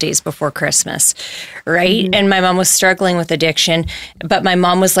died 12 days before Christmas, right? Mm-hmm. And my mom was struggling with addiction, but my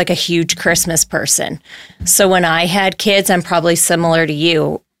mom was like a huge Christmas person. So when I had kids, I'm probably similar to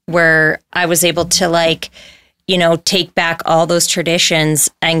you, where I was able to take back all those traditions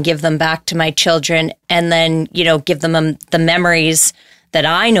and give them back to my children, and then, give them the memories that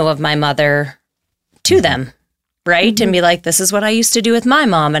I know of my mother to them. Right. Mm-hmm. And be like, this is what I used to do with my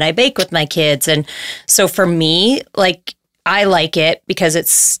mom, and I bake with my kids. And so for me, I like it because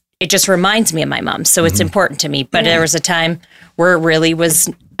it just reminds me of my mom. So it's important to me. But there was a time where it really was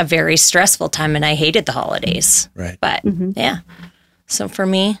a very stressful time and I hated the holidays. Right. But so for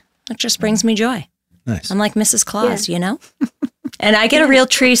me, it just brings me joy. Nice. I'm like Mrs. Claus, And I get a real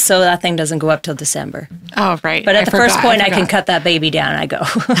tree, so that thing doesn't go up till December. Oh, right. But at the first point, I can forgot. cut that baby down. I go.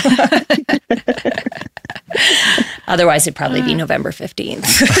 Otherwise, it'd probably be November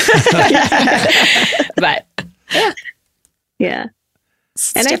 15th. But Yeah.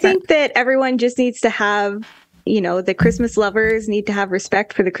 it's And I different. think that everyone just needs to have, the Christmas lovers need to have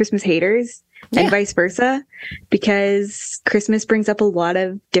respect for the Christmas haters Yeah. and vice versa, because Christmas brings up a lot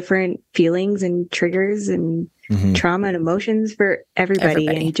of different feelings and triggers and trauma and emotions for everybody.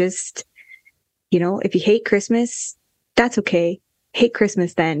 And just, if you hate Christmas, that's okay. Hate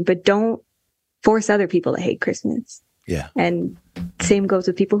Christmas then, but don't force other people to hate Christmas. Yeah. And same goes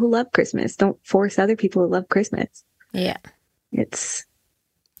with people who love Christmas. Don't force other people to love Christmas. Yeah. It's,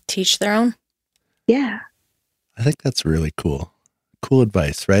 Teach their own. yeah. I think that's really cool. Cool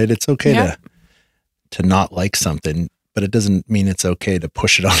advice, right? It's okay Yeah. to not like something, but it doesn't mean it's okay to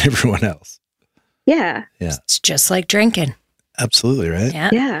push it on everyone else. Yeah. Yeah, It's just like drinking. absolutely, right? Yeah.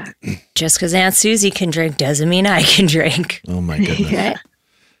 Yeah. Just because Aunt Susie can drink doesn't mean I can drink. Oh my goodness. Right?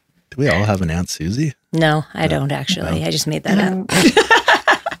 Do we all have an Aunt Susie? No, I don't actually. I just made that up.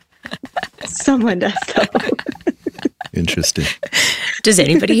 Someone does though. Interesting. Does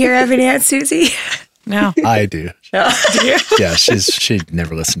anybody here have an Aunt Susie? No. I do. Oh, do you? Yeah, she'd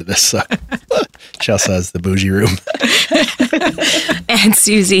never listened to this. So. She also has the bougie room. Aunt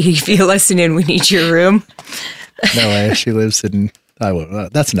Susie, if you listen in, we need your room. No way. She lives in. I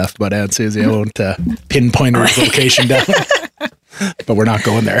won't. That's enough about Aunt Susie. I won't pinpoint her location down. But we're not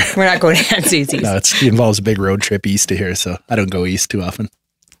going there. We're not going to Aunt Susie's. No, it involves a big road trip east to here, so I don't go east too often.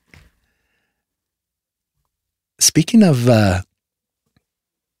 Speaking of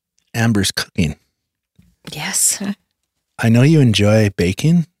Amber's cooking, Yes. I know you enjoy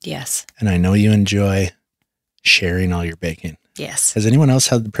baking, Yes. and I know you enjoy sharing all your baking. Yes. Has anyone else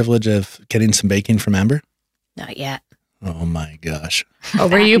had the privilege of getting some baking from Amber? Not yet. Oh my gosh. Oh,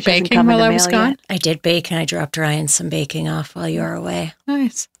 were you Package hasn't baking come in while the I was mail gone? yet. I did bake and I dropped Ryan some baking off while you were away.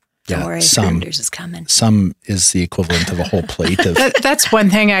 Nice. Don't worry, some yours is coming. is the equivalent of a whole plate of. That's one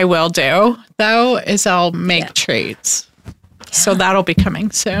thing I will do, though, is I'll make treats. So that'll be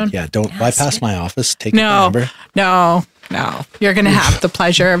coming soon. Yeah, don't bypass my office. Take it to No, Amber. no. You're going to have the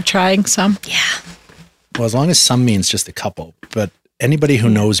pleasure of trying some. Yeah. Well, as long as some means just a couple, but anybody who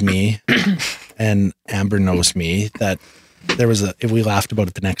knows me and Amber knows me, that we laughed about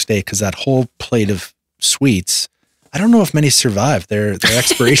it the next day because that whole plate of sweets, I don't know if many survived. Their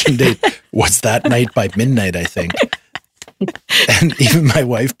expiration date was that night by midnight, I think. And even my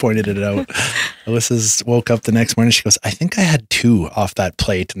wife pointed it out. Alyssa's woke up the next morning. She goes, I think I had 2 off that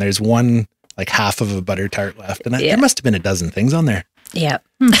plate. And there's one, like half of a butter tart left. And there must have been a dozen things on there. Yeah.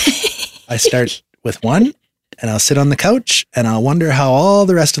 I start with one and I'll sit on the couch and I'll wonder how all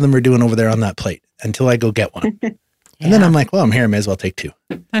the rest of them are doing over there on that plate until I go get one. And then I'm like, well, I'm here. I may as well take 2.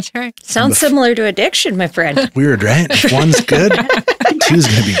 That's right. Sounds similar to addiction, my friend. Weird, right? If one's good, 2's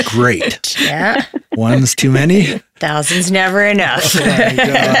going to be great. Yeah. One's too many. Thousands never enough. Oh my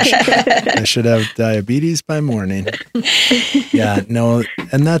gosh. I should have diabetes by morning. Yeah, no.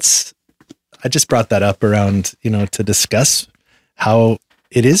 And I just brought that up around, to discuss how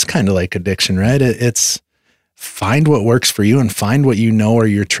it is kind of like addiction, right? It's find what works for you and find what you know are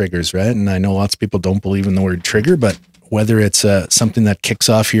your triggers, right? And I know lots of people don't believe in the word trigger, but whether it's something that kicks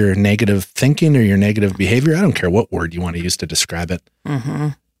off your negative thinking or your negative behavior, I don't care what word you want to use to describe it. Mm-hmm.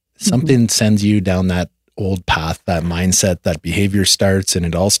 Something sends you down that old path, that mindset, that behavior starts, and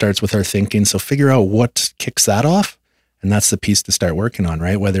it all starts with our thinking. So figure out what kicks that off. And that's the piece to start working on,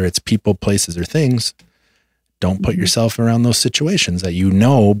 right? Whether it's people, places, or things, don't put yourself around those situations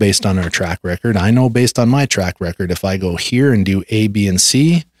that based on our track record. I know based on my track record, if I go here and do A, B, and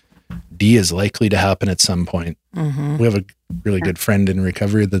C, D is likely to happen at some point. Mm-hmm. We have a really good friend in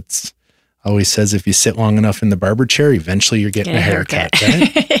recovery that's always says if you sit long enough in the barber chair, eventually you're getting a haircut,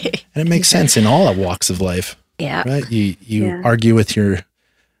 right? And it makes sense in all walks of life. Yeah. Right? You argue with your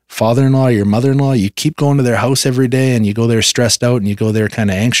father-in-law, your mother-in-law, you keep going to their house every day and you go there stressed out and you go there kind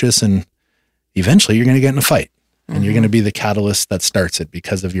of anxious, and eventually you're going to get in a fight and you're going to be the catalyst that starts it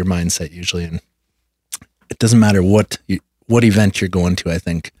because of your mindset usually. And it doesn't matter what event you're going to. I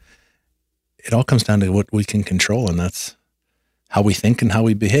think it all comes down to what we can control, and that's how we think and how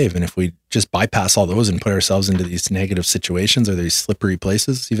we behave. And if we just bypass all those and put ourselves into these negative situations or these slippery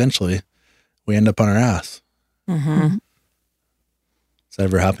places, eventually we end up on our ass. Mm-hmm. Has that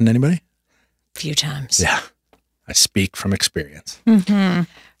ever happened to anybody? A few times. Yeah. I speak from experience. Mm-hmm.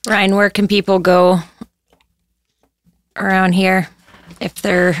 Ryan, where can people go around here if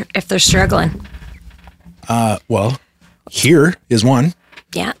they're struggling? Well, here is one.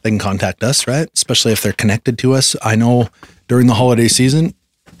 Yeah. They can contact us, right? Especially if they're connected to us. I know during the holiday season,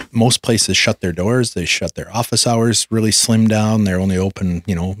 most places shut their doors. They shut their office hours, really slim down. They're only open,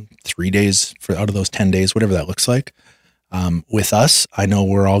 3 days out of those 10 days, whatever that looks like. With us, I know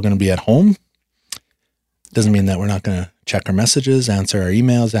we're all going to be at home. Doesn't mean that we're not going to check our messages, answer our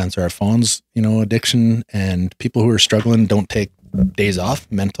emails, answer our phones. Addiction and people who are struggling don't take days off.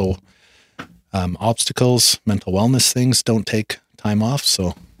 Mental obstacles, mental wellness things don't take time off.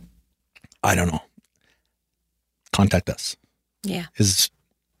 So I don't know. Contact us. Yeah. Is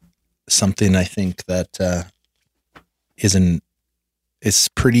something I think that it's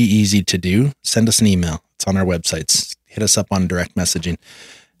pretty easy to do. Send us an email. It's on our websites. Hit us up on direct messaging.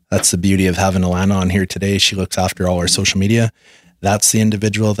 That's the beauty of having Alana on here today. She looks after all our social media. That's the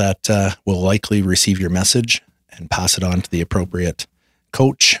individual that will likely receive your message and pass it on to the appropriate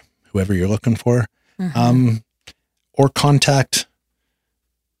coach, whoever you're looking for, or contact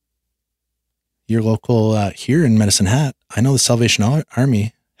your local here in Medicine Hat. I know the Salvation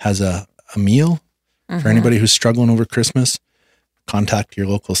Army has a meal for anybody who's struggling over Christmas. Contact your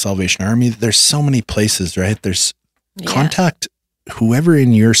local Salvation Army. There's so many places, right? Contact whoever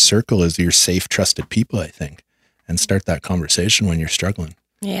in your circle is your safe, trusted people, I think, and start that conversation when you're struggling.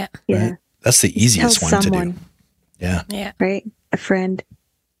 Yeah. Right? Yeah. That's the easiest Tell one someone. to do. Yeah. Yeah. Right? A friend.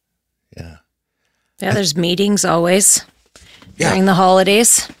 Yeah. Yeah, there's meetings always Yeah. during the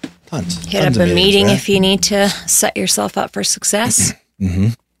holidays. Tons. Hit Tons up of a meetings, meeting right? if you need to set yourself up for success.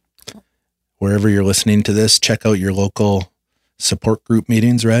 Wherever you're listening to this, check out your local support group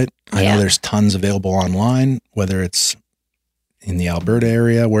meetings, right? I Yeah. know there's tons available online, whether it's in the Alberta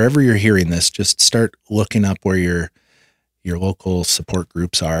area, wherever you're hearing this, just start looking up where your local support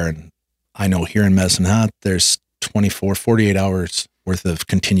groups are. And I know here in Medicine Hat, there's 48 hours worth of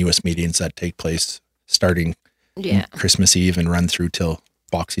continuous meetings that take place starting Yeah. Christmas Eve and run through till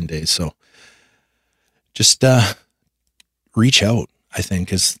Boxing Day. So just reach out, I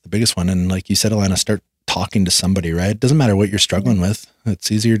think, is the biggest one. And like you said, Alana, start talking to somebody, right? It doesn't matter what you're struggling with.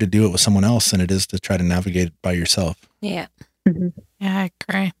 It's easier to do it with someone else than it is to try to navigate it by yourself. Yeah. Yeah, I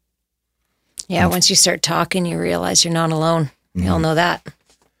agree. Yeah. Once you start talking, you realize you're not alone. You all know that.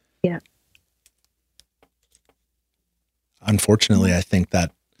 Yeah. Unfortunately, I think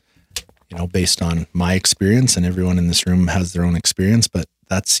that, based on my experience, and everyone in this room has their own experience, but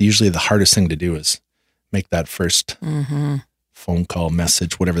that's usually the hardest thing to do is make that first phone call,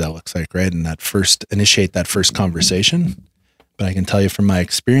 message, whatever that looks like, right? And initiate that first conversation. But I can tell you from my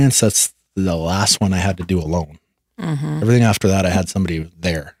experience, that's the last one I had to do alone. Everything after that, I had somebody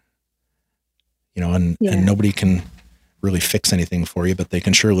there, and nobody can really fix anything for you, but they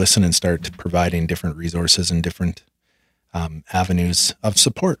can sure listen and start providing different resources and different avenues of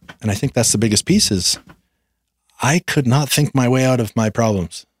support. And I think that's the biggest piece is I could not think my way out of my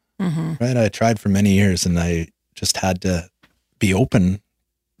problems, right? I tried for many years and I just had to be open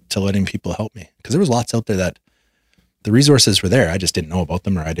to letting people help me because there was lots out there that the resources were there. I just didn't know about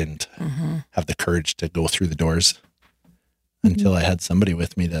them or I didn't have the courage to go through the doors until I had somebody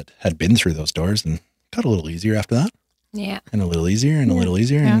with me that had been through those doors and got a little easier after that. Yeah. And a little easier and a little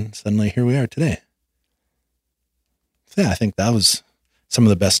easier. And suddenly here we are today. So yeah, I think that was some of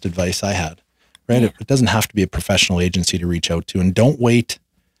the best advice I had, right? It doesn't have to be a professional agency to reach out to, and don't wait.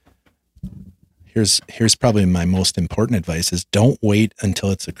 Here's probably my most important advice is don't wait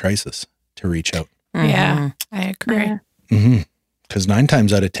until it's a crisis to reach out. Yeah, I agree. Yeah. Because 9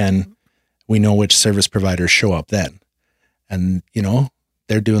 times out of 10, we know which service providers show up then. And,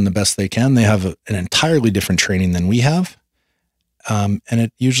 they're doing the best they can. They have an entirely different training than we have. And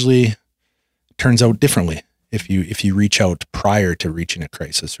it usually turns out differently if you reach out prior to reaching a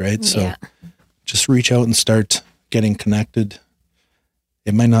crisis, right? So just reach out and start getting connected.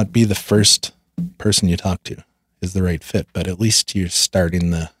 It might not be the first person you talk to is the right fit, but at least you're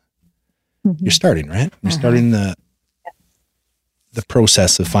starting right? You're starting the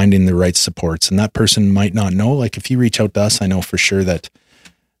process of finding the right supports. And that person might not know, like if you reach out to us, I know for sure that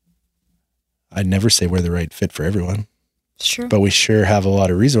I'd never say we're the right fit for everyone, It's true. but we sure have a lot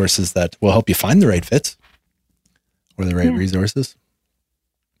of resources that will help you find the right fits or the right resources.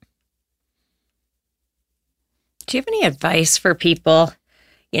 Do you have any advice for people?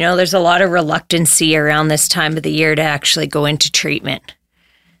 There's a lot of reluctancy around this time of the year to actually go into treatment.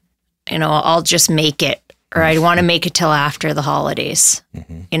 I'll just make it, or I want to make it till after the holidays.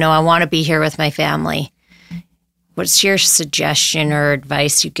 I want to be here with my family. What's your suggestion or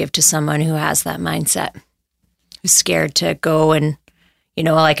advice you give to someone who has that mindset, who's scared to go and,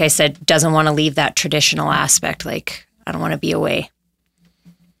 like I said, doesn't want to leave that traditional aspect? Like, I don't want to be away.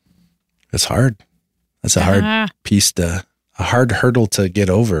 It's hard. That's a hard piece a hard hurdle to get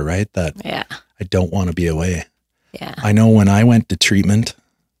over, right? That I don't want to be away. Yeah. I know when I went to treatment,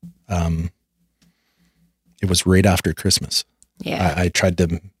 it was right after Christmas. Yeah. I tried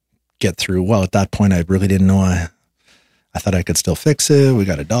to get through. Well, at that point, I really didn't know. I thought I could still fix it. We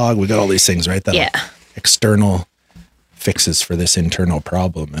got a dog. We got all these things, right? That external fixes for this internal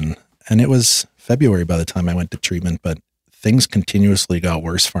problem. And it was February by the time I went to treatment, but things continuously got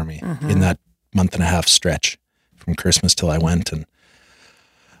worse for me in that month and a half stretch from Christmas till I went. And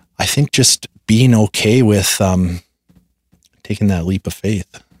I think just being okay with taking that leap of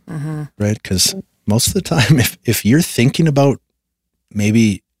faith, right? Because most of the time, if you're thinking about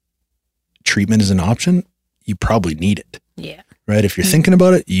maybe treatment is an option, you probably need it. Yeah. Right? If you're thinking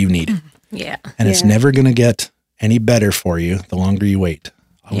about it, you need it. Yeah. And it's never going to get any better for you the longer you wait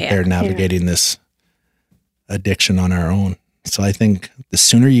out there navigating this addiction on our own. So I think the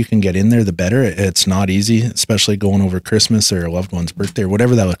sooner you can get in there, the better. It's not easy, especially going over Christmas or a loved one's birthday or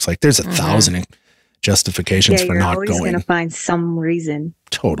whatever that looks like. There's 1,000 justifications for not going. You're always going to find some reason.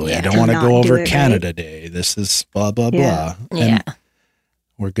 Totally. Yeah. I don't want to not go over do it, Canada right? Day. This is blah, blah, Yeah. blah. Yeah. And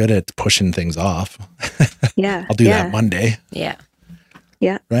we're good at pushing things off. Yeah. I'll do that Monday. Yeah.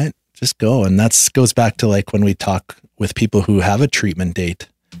 Yeah. Right? Just go. And that goes back to like when we talk with people who have a treatment date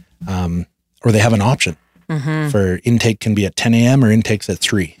or they have an option for intake can be at 10 a.m. or intake's at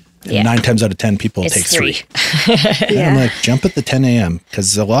 3. And Yeah. 9 times out of 10 people It's take 3. 3. And I'm like, jump at the 10 a.m.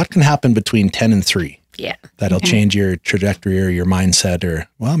 because a lot can happen between 10 and 3. Yeah. That'll change your trajectory or your mindset or,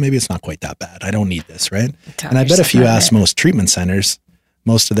 well, maybe it's not quite that bad. I don't need this, right? And I bet if you ask most treatment centers,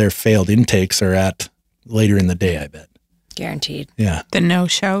 most of their failed intakes are at later in the day, I bet. Guaranteed. Yeah. The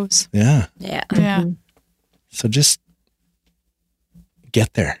no-shows. Yeah. Yeah. Yeah. So just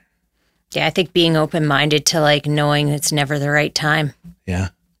get there. Yeah. I think being open-minded to like knowing it's never the right time. Yeah.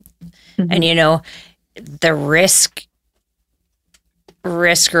 And you know, the risk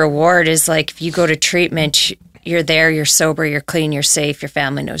reward is like if you go to treatment, you're there, you're sober, you're clean, you're safe, your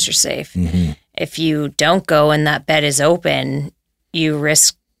family knows you're safe. If you don't go and that bed is open, you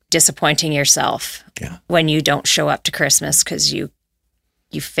risk disappointing yourself when you don't show up to Christmas because you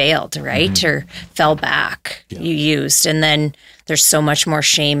failed, right? Or fell back, you used. And then there's so much more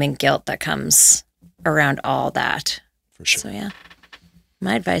shame and guilt that comes around all that. For sure. So yeah,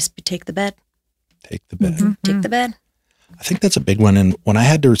 my advice be take the bed. Take the bed. Take the bed. I think that's a big one. And when I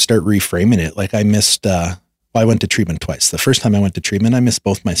had to start reframing it, like I missed, I went to treatment twice. The first time I went to treatment, I missed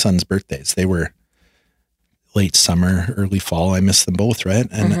both my son's birthdays. They were late summer, early fall. I missed them both, right?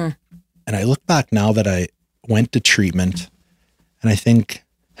 And and I look back now that I went to treatment and I think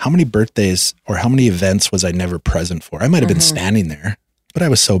how many birthdays or how many events was I never present for? I might have been standing there, but I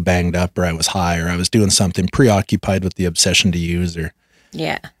was so banged up or I was high or I was doing something preoccupied with the obsession to use or.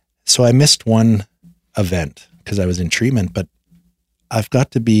 Yeah. So I missed one event because I was in treatment, but I've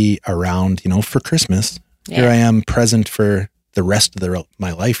got to be around, for Christmas. Here I am present for the rest of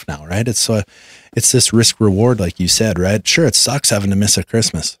my life now, right? It's this risk reward, like you said, right? Sure, it sucks having to miss a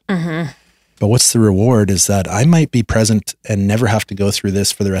Christmas. But what's the reward is that I might be present and never have to go through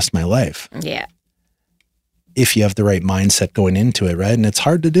this for the rest of my life. Yeah. If you have the right mindset going into it, right? And it's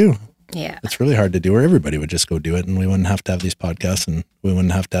hard to do. Yeah. It's really hard to do, or everybody would just go do it and we wouldn't have to have these podcasts and we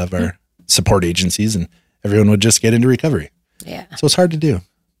wouldn't have to have our support agencies and everyone would just get into recovery. Yeah. So it's hard to do,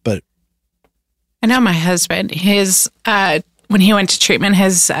 but I know my husband, when he went to treatment,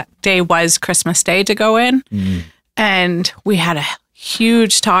 his day was Christmas Day to go in. And we had a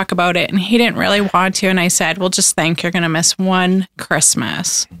huge talk about it and he didn't really want to. And I said, well, just think you're going to miss one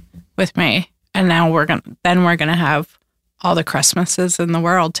Christmas with me. And now we're going to have all the Christmases in the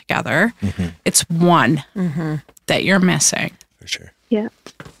world together. It's one that you're missing. for sure. Yeah.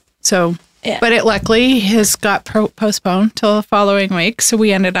 So, but it luckily his got postponed till the following week. So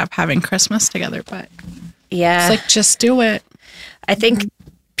we ended up having Christmas together, but Yeah. it's like, just do it. I think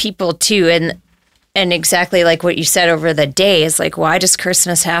people too, and exactly like what you said over the day is like, why does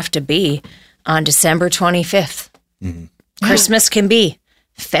Christmas have to be on December 25th? Christmas can be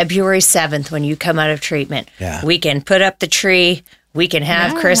February 7th when you come out of treatment. Yeah. We can put up the tree. We can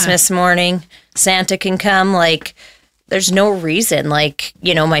have Christmas morning. Santa can come. Like, there's no reason. Like,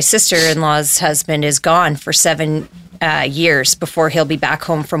 my sister-in-law's husband is gone for 7 years before he'll be back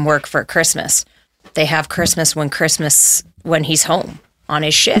home from work for Christmas. They have Christmas when he's home on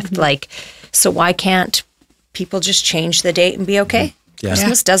his shift. Like, so why can't people just change the date and be okay? Yeah.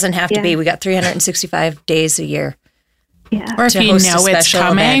 Christmas doesn't have to be. We got 365 days a year. Yeah. Or if To you host a know it's special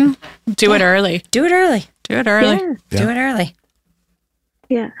coming, event. do it early. Do it early. Do it early. Yeah. Do it early.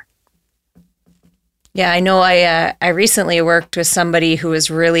 Yeah. Yeah, I know I recently worked with somebody who was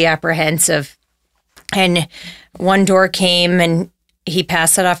really apprehensive, and one door came and he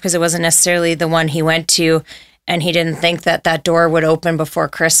passed it off because it wasn't necessarily the one he went to, And he didn't think that that door would open before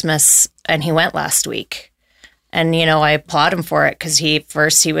Christmas. And he went last week. And, you know, I applaud him for it because he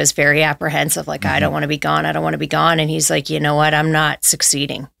was very apprehensive. Like, I don't want to be gone. I don't want to be gone. And he's like, you know what? I'm not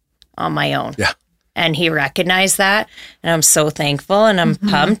succeeding on my own. Yeah. And he recognized that. And I'm so thankful and I'm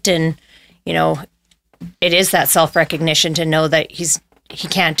pumped. And, you know, it is that self-recognition to know that he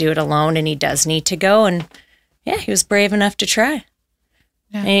can't do it alone and he does need to go. And yeah, he was brave enough to try.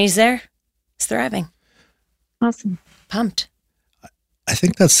 Yeah. And he's there. He's thriving. Awesome. Pumped. I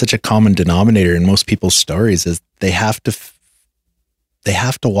think that's such a common denominator in most people's stories is they have to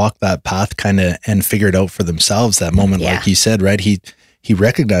walk that path kind of and figure it out for themselves that moment. Like you said, right? He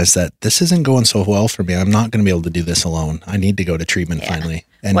recognized that this isn't going so well for me. I'm not going to be able to do this alone. I need to go to treatment finally.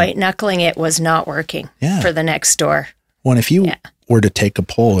 And white knuckling it was not working for the next door. Well, if you were to take a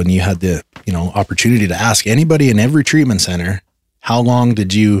poll and you had the, you know, opportunity to ask anybody in every treatment center, how long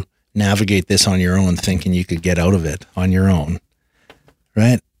did you navigate this on your own thinking you could get out of it on your own?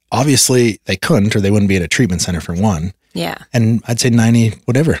 Right? Obviously they couldn't, or they wouldn't be at a treatment center for one. Yeah. And I'd say 90,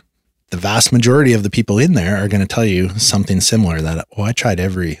 whatever. The vast majority of the people in there are going to tell you something similar that, I tried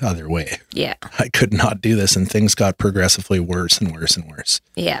every other way. Yeah. I could not do this. And things got progressively worse and worse and worse.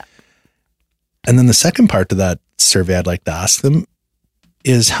 Yeah. And then the second part to that survey I'd like to ask them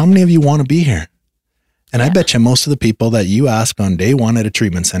is how many of you want to be here? And I bet you most of the people that you ask on day one at a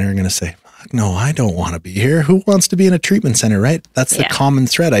treatment center are going to say, no, I don't want to be here. Who wants to be in a treatment center, right? That's the common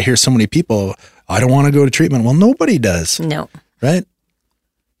thread. I hear so many people, I don't want to go to treatment. Well, nobody does. No. Right?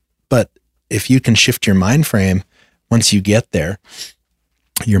 But if you can shift your mind frame, once you get there,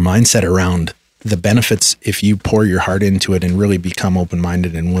 your mindset around the benefits, if you pour your heart into it and really become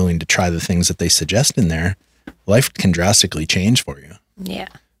open-minded and willing to try the things that they suggest in there, life can drastically change for you. Yeah.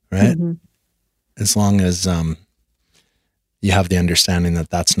 Right? As long as you have the understanding that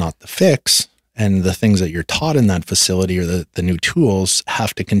that's not the fix and the things that you're taught in that facility or the new tools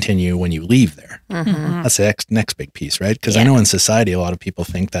have to continue when you leave there. That's the next big piece, right? Because I know in society, a lot of people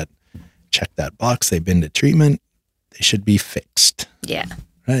think that check that box, they've been to treatment, they should be fixed. Yeah.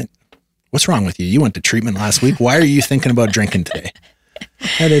 Right? What's wrong with you? You went to treatment last week. Why are you thinking about drinking today?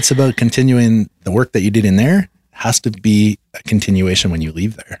 And it's about continuing the work that you did in there has to be a continuation when you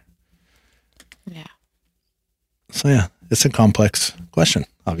leave there. Yeah. So yeah, it's a complex question,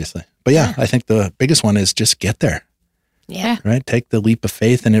 obviously. But yeah, I think the biggest one is just get there. Yeah. Right? Take the leap of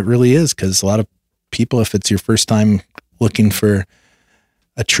faith. And it really is because a lot of people, if it's your first time looking for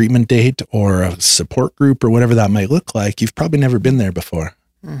a treatment date or a support group or whatever that might look like, you've probably never been there before.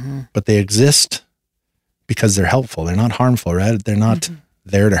 But they exist because they're helpful. They're not harmful, right? They're not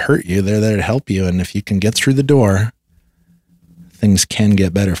there to hurt you. They're there to help you. And if you can get through the door, things can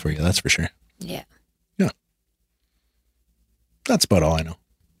get better for you. That's for sure. Yeah. Yeah. That's about all I know.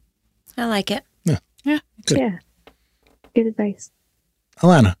 I like it. Yeah. Yeah. Good. Yeah. Good advice.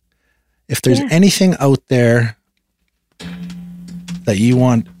 Alana, if there's anything out there that you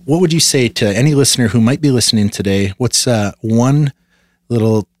want, what would you say to any listener who might be listening today? What's one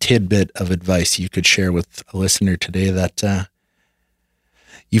little tidbit of advice you could share with a listener today that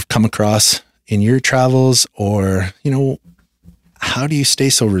you've come across in your travels, or, you know, how do you stay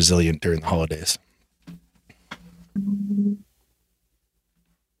so resilient during the holidays?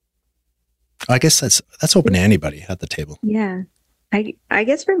 I guess that's open to anybody at the table. Yeah. I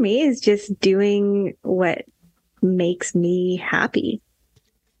guess for me is just doing what makes me happy.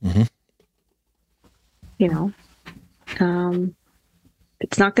 You know,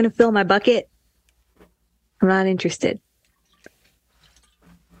 it's not going to fill my bucket. I'm not interested.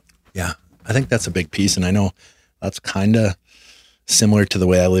 Yeah, I think that's a big piece. And I know that's kind of similar to the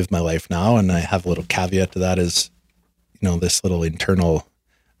way I live my life now. And I have a little caveat to that is, you know, this little internal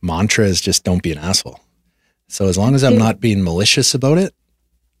mantra is just don't be an asshole. So as long as I'm not being malicious about it,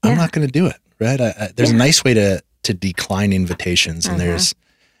 I'm not going to do it. Right. There's a nice way to decline invitations. And there's,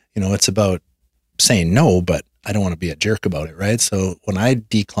 you know, it's about saying no, but I don't want to be a jerk about it. Right. So when I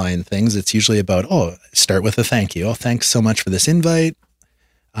decline things, it's usually about, start with a thank you. Oh, thanks so much for this invite.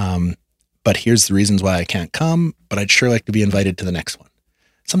 But here's the reasons why I can't come, but I'd sure like to be invited to the next one.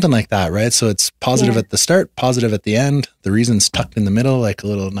 Something like that, right? So it's positive at the start, positive at the end. The reason's tucked in the middle like a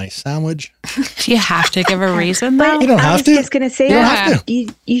little nice sandwich. Do you have to give a reason though? You don't have to. I was just going to say You don't that. have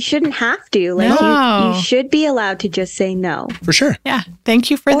to. You shouldn't have to. Like No. you should be allowed to just say no. For sure. Yeah. Thank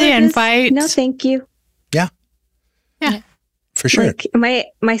you for Or the just, invite. No, thank you. Yeah. Yeah. For sure.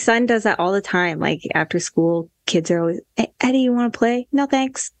 Like my son does that all the time. Like after school, kids are always, hey, Eddie, you want to play? No,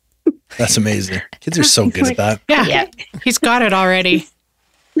 thanks. That's amazing. Kids are so good at that. Yeah. He's got it already.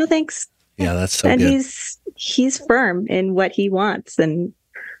 No, thanks. Yeah, that's so And good. he's firm in what he wants, and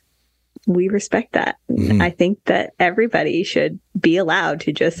we respect that. Mhm. I think that everybody should be allowed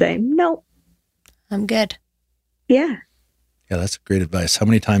to just say, no. I'm good. Yeah. Yeah, that's great advice. How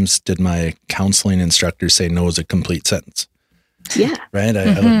many times did my counseling instructor say no is a complete sentence? Yeah. Right? I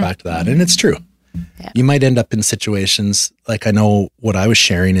look back to that, and it's true. Yeah. You might end up in situations like, I know what I was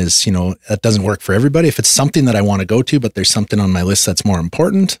sharing is, that doesn't work for everybody. If it's something that I want to go to, but there's something on my list that's more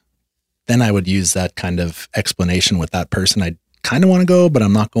important, then I would use that kind of explanation with that person. I kind of want to go, but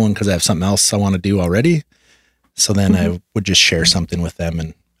I'm not going because I have something else I want to do already. So then I would just share something with them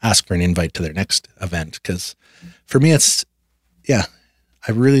and ask for an invite to their next event. Because for me,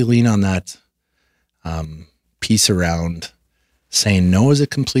 I really lean on that piece around saying no is a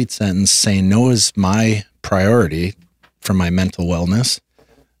complete sentence, saying no is my priority for my mental wellness.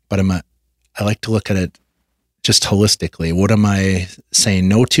 But I like to look at it just holistically. What am I saying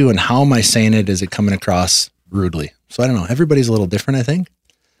no to, and how am I saying it? Is it coming across rudely? So I don't know. Everybody's a little different, I think.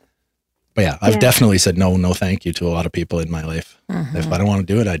 But yeah, I've definitely said no, thank you to a lot of people in my life. If I don't want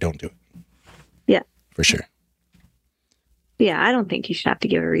to do it, I don't do it. Yeah. For sure. Yeah. I don't think you should have to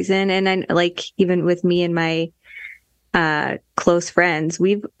give a reason. And I like, even with me and my close friends,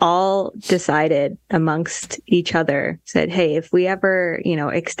 we've all decided amongst each other, said, hey, if we ever,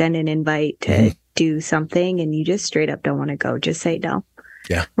 extend an invite to do something and you just straight up don't want to go, just say no.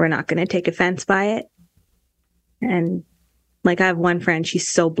 Yeah. We're not going to take offense by it. And like, I have one friend, she's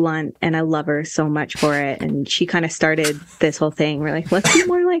so blunt and I love her so much for it. And she kind of started this whole thing. We're like, let's be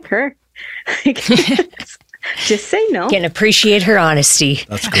more like her. Just say no. Can appreciate her honesty.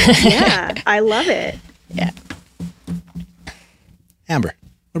 That's cool. Yeah. I love it. Yeah. Amber,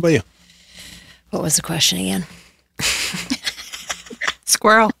 what about you? What was the question again?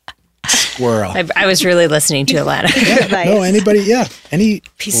 Squirrel. Squirrel. I was really listening to Alana. Advice. No, anybody? Yeah. Any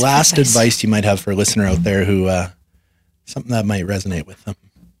Piece of last advice. advice you might have for a listener out there who, something that might resonate with them?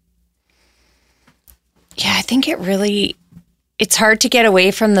 Yeah, I think it's hard to get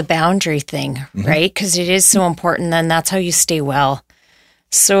away from the boundary thing, right? Because it is so important. Then that's how you stay well.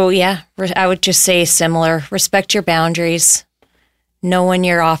 So yeah, I would just say similar. Respect your boundaries. Know when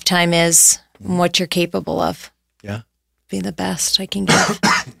your off time is and what you're capable of. Yeah. Be the best I can give.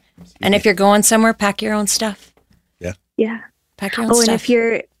 And if you're going somewhere, pack your own stuff. Yeah. Yeah. Pack your own Oh, stuff.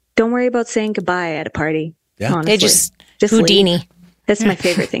 and don't worry about saying goodbye at a party. Yeah. Honestly. They just leave. Houdini. That's my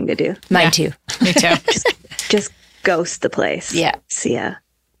favorite thing to do. Mine too. Me too. Just ghost the place. Yeah. See ya.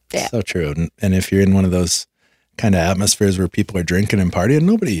 Yeah. So true. And if you're in one of those kind of atmospheres where people are drinking and partying,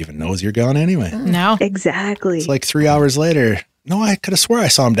 nobody even knows you're gone anyway. No. Exactly. It's like 3 hours later. No, I could have swore I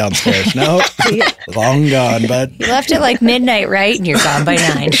saw him downstairs. No, long gone, bud. You left at like midnight, right? And you're gone by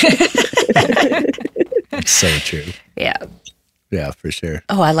 9. It's so true. Yeah. Yeah, for sure.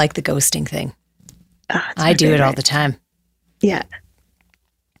 Oh, I like the ghosting thing. Oh, it's I my do it all favorite. the time. Yeah.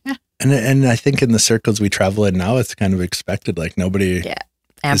 And I think in the circles we travel in now, it's kind of expected. Like nobody Yeah. is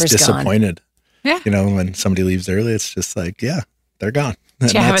Amber's gone. disappointed. Yeah. When somebody leaves early, it's just like, yeah, they're gone. Do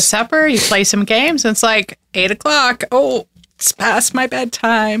And you have a that's supper? You play some games. And it's like 8:00. Oh, it's past my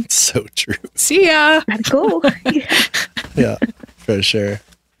bedtime. so true. See ya. Gotta go. Yeah, for sure.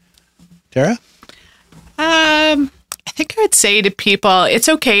 Tara? I think I would say to people, it's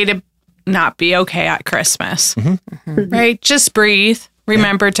okay to not be okay at Christmas, right? Just breathe.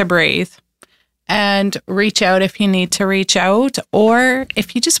 Remember to breathe and reach out if you need to reach out. Or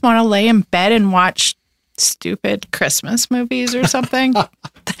if you just want to lay in bed and watch stupid Christmas movies or something,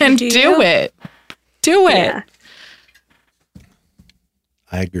 then do it. Do it. Yeah.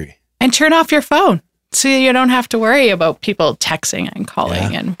 I agree. And turn off your phone so you don't have to worry about people texting and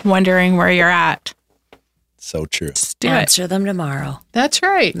calling and wondering where you're at. So true. Just do it. Answer them tomorrow. That's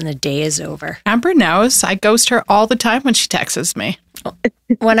right. And the day is over. Amber knows I ghost her all the time when she texts me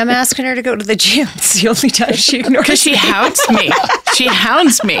When I'm asking her to go to the gym, it's the only time she ignores because she me. hounds me. She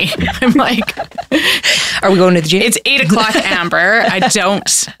hounds me. I'm like, Are we going to the gym? it's 8:00, Amber. I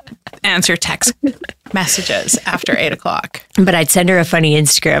don't answer text messages after 8:00. But I'd send her a funny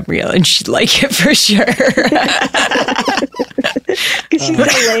Instagram reel and she'd like it for sure. Because she's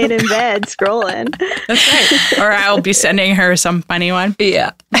like laying in bed scrolling. That's right. Or I'll be sending her some funny one.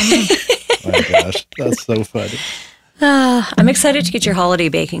 Yeah. Oh my gosh, that's so funny. I'm excited to get your holiday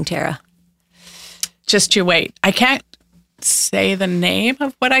baking, Tara. Just you wait. I can't say the name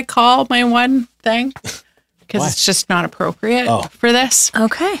of what I call my one thing because Why? it's just not appropriate Oh. for this.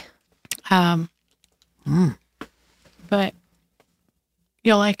 Okay. But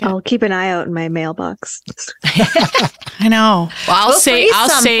you'll like it. I'll keep an eye out in my mailbox. I know. Well, I'll We'll freeze I'll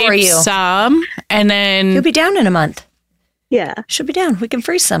some save for you. some, and then You'll be down in a month. Yeah. She'll be down. We can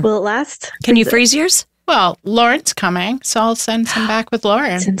freeze some. Will it last? Can you freeze yours? Well, Lauren's coming, so I'll send some back with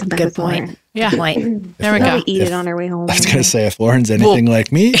Lauren. Send some back Good with point. Lauren. Yeah. Good point. There we Probably go. eat it on our way home. I was going to say, if Lauren's anything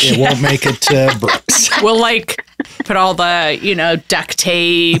like me, it won't make it to Brooks. We'll like put all the, duct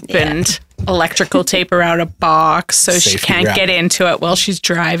tape and electrical tape around a box so she Safety can't wrap. get into it while she's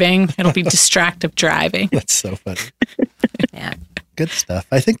driving. It'll be distractive driving. That's so funny. Yeah. Good stuff.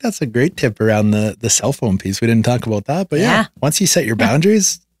 I think that's a great tip around the cell phone piece. We didn't talk about that, but Yeah. once you set your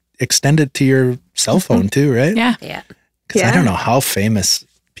boundaries, extend it to your cell phone too, right? Yeah. Yeah. Because I don't know how famous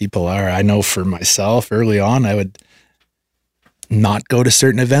people are. I know for myself, early on, I would not go to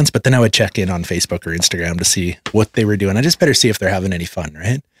certain events, but then I would check in on Facebook or Instagram to see what they were doing. I just better see if they're having any fun,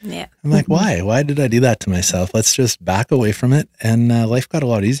 right? Yeah. I'm like, why? Why did I do that to myself? Let's just back away from it. And life got a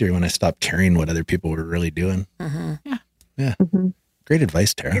lot easier when I stopped caring what other people were really doing. Mm-hmm. Yeah. Mm-hmm. Great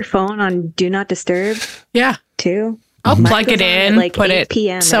advice, Tara. Your phone on Do Not Disturb Yeah. too. I'll Mine plug goes it on at in, like put 8 it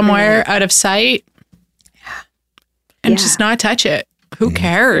p.m. every somewhere night. out of sight, and Yeah. just not touch it. Who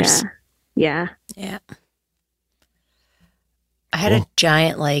cares? Yeah. Yeah. I had a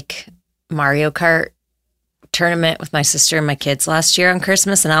giant Mario Kart tournament with my sister and my kids last year on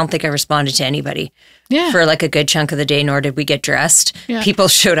Christmas, and I don't think I responded to anybody Yeah. for a good chunk of the day, nor did we get dressed. Yeah. People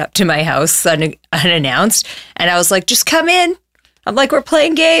showed up to my house unannounced, and I was like, just come in. I'm like, we're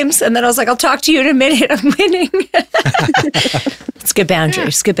playing games. And then I was like, I'll talk to you in a minute. I'm winning. It's good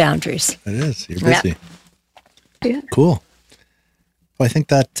boundaries. Good boundaries. It is. You're Yeah. busy. Yeah. Cool. Well, I think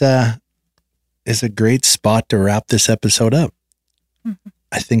that is a great spot to wrap this episode up.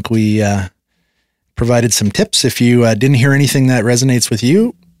 I think we provided some tips. If you didn't hear anything that resonates with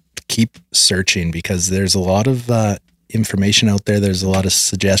you, keep searching, because there's a lot of information out there. There's a lot of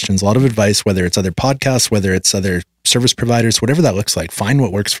suggestions, a lot of advice, whether it's other podcasts, whether it's other service providers, whatever that looks like. Find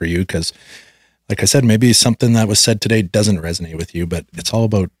what works for you, because like I said, maybe something that was said today doesn't resonate with you, but it's all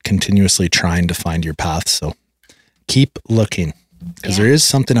about continuously trying to find your path. So keep looking, because there is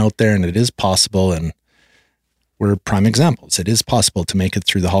something out there, and it is possible. And we're prime examples. It is possible to make it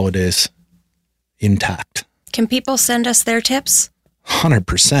through the holidays intact. Can people send us their tips?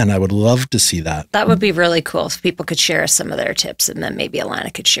 100%. I would love to see that. That would be really cool if people could share some of their tips, and then maybe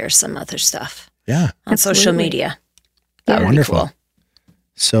Alana could share some other stuff Yeah. on social Absolutely. media. That would Wonderful. be cool.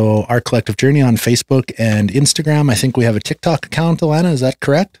 So Our Collective Journey on Facebook and Instagram. I think we have a TikTok account, Alana. Is that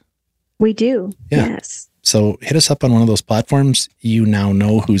correct? We do. Yeah. Yes. So hit us up on one of those platforms. You now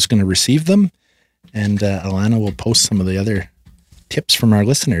know who's going to receive them. And Alana will post some of the other tips from our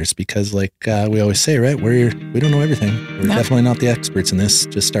listeners, because like we always say, right, we don't know everything. We're definitely not the experts in this,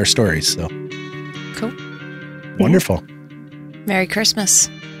 just our stories. So Cool. wonderful. Merry Christmas.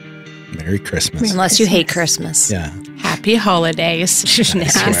 Merry Christmas. Unless you hate Christmas. Yeah. Happy holidays.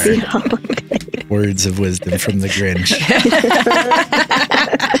 Happy holidays. Words of wisdom from the Grinch.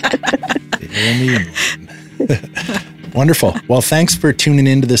 Wonderful. Well, thanks for tuning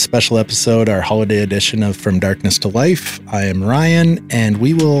into this special episode, our holiday edition of From Darkness to Life. I am Ryan, and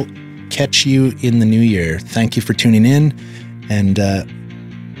we will catch you in the new year. Thank you for tuning in, and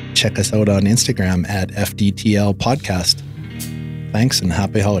check us out on Instagram at FDTL Podcast. Thanks, and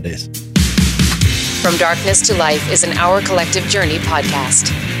happy holidays. From Darkness to Life is an Our Collective Journey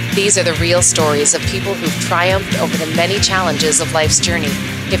podcast. These are the real stories of people who've triumphed over the many challenges of life's journey.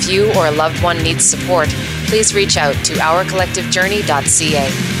 If you or a loved one needs support, please reach out to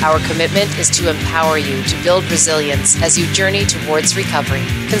ourcollectivejourney.ca. Our commitment is to empower you to build resilience as you journey towards recovery.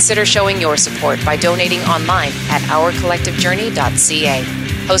 Consider showing your support by donating online at ourcollectivejourney.ca.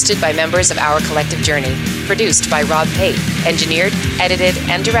 Hosted by members of Our Collective Journey. Produced by Rob Pate. Engineered, edited,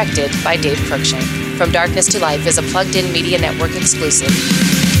 and directed by Dave Cruikshank. From Darkness to Life is a Plugged In Media Network exclusive.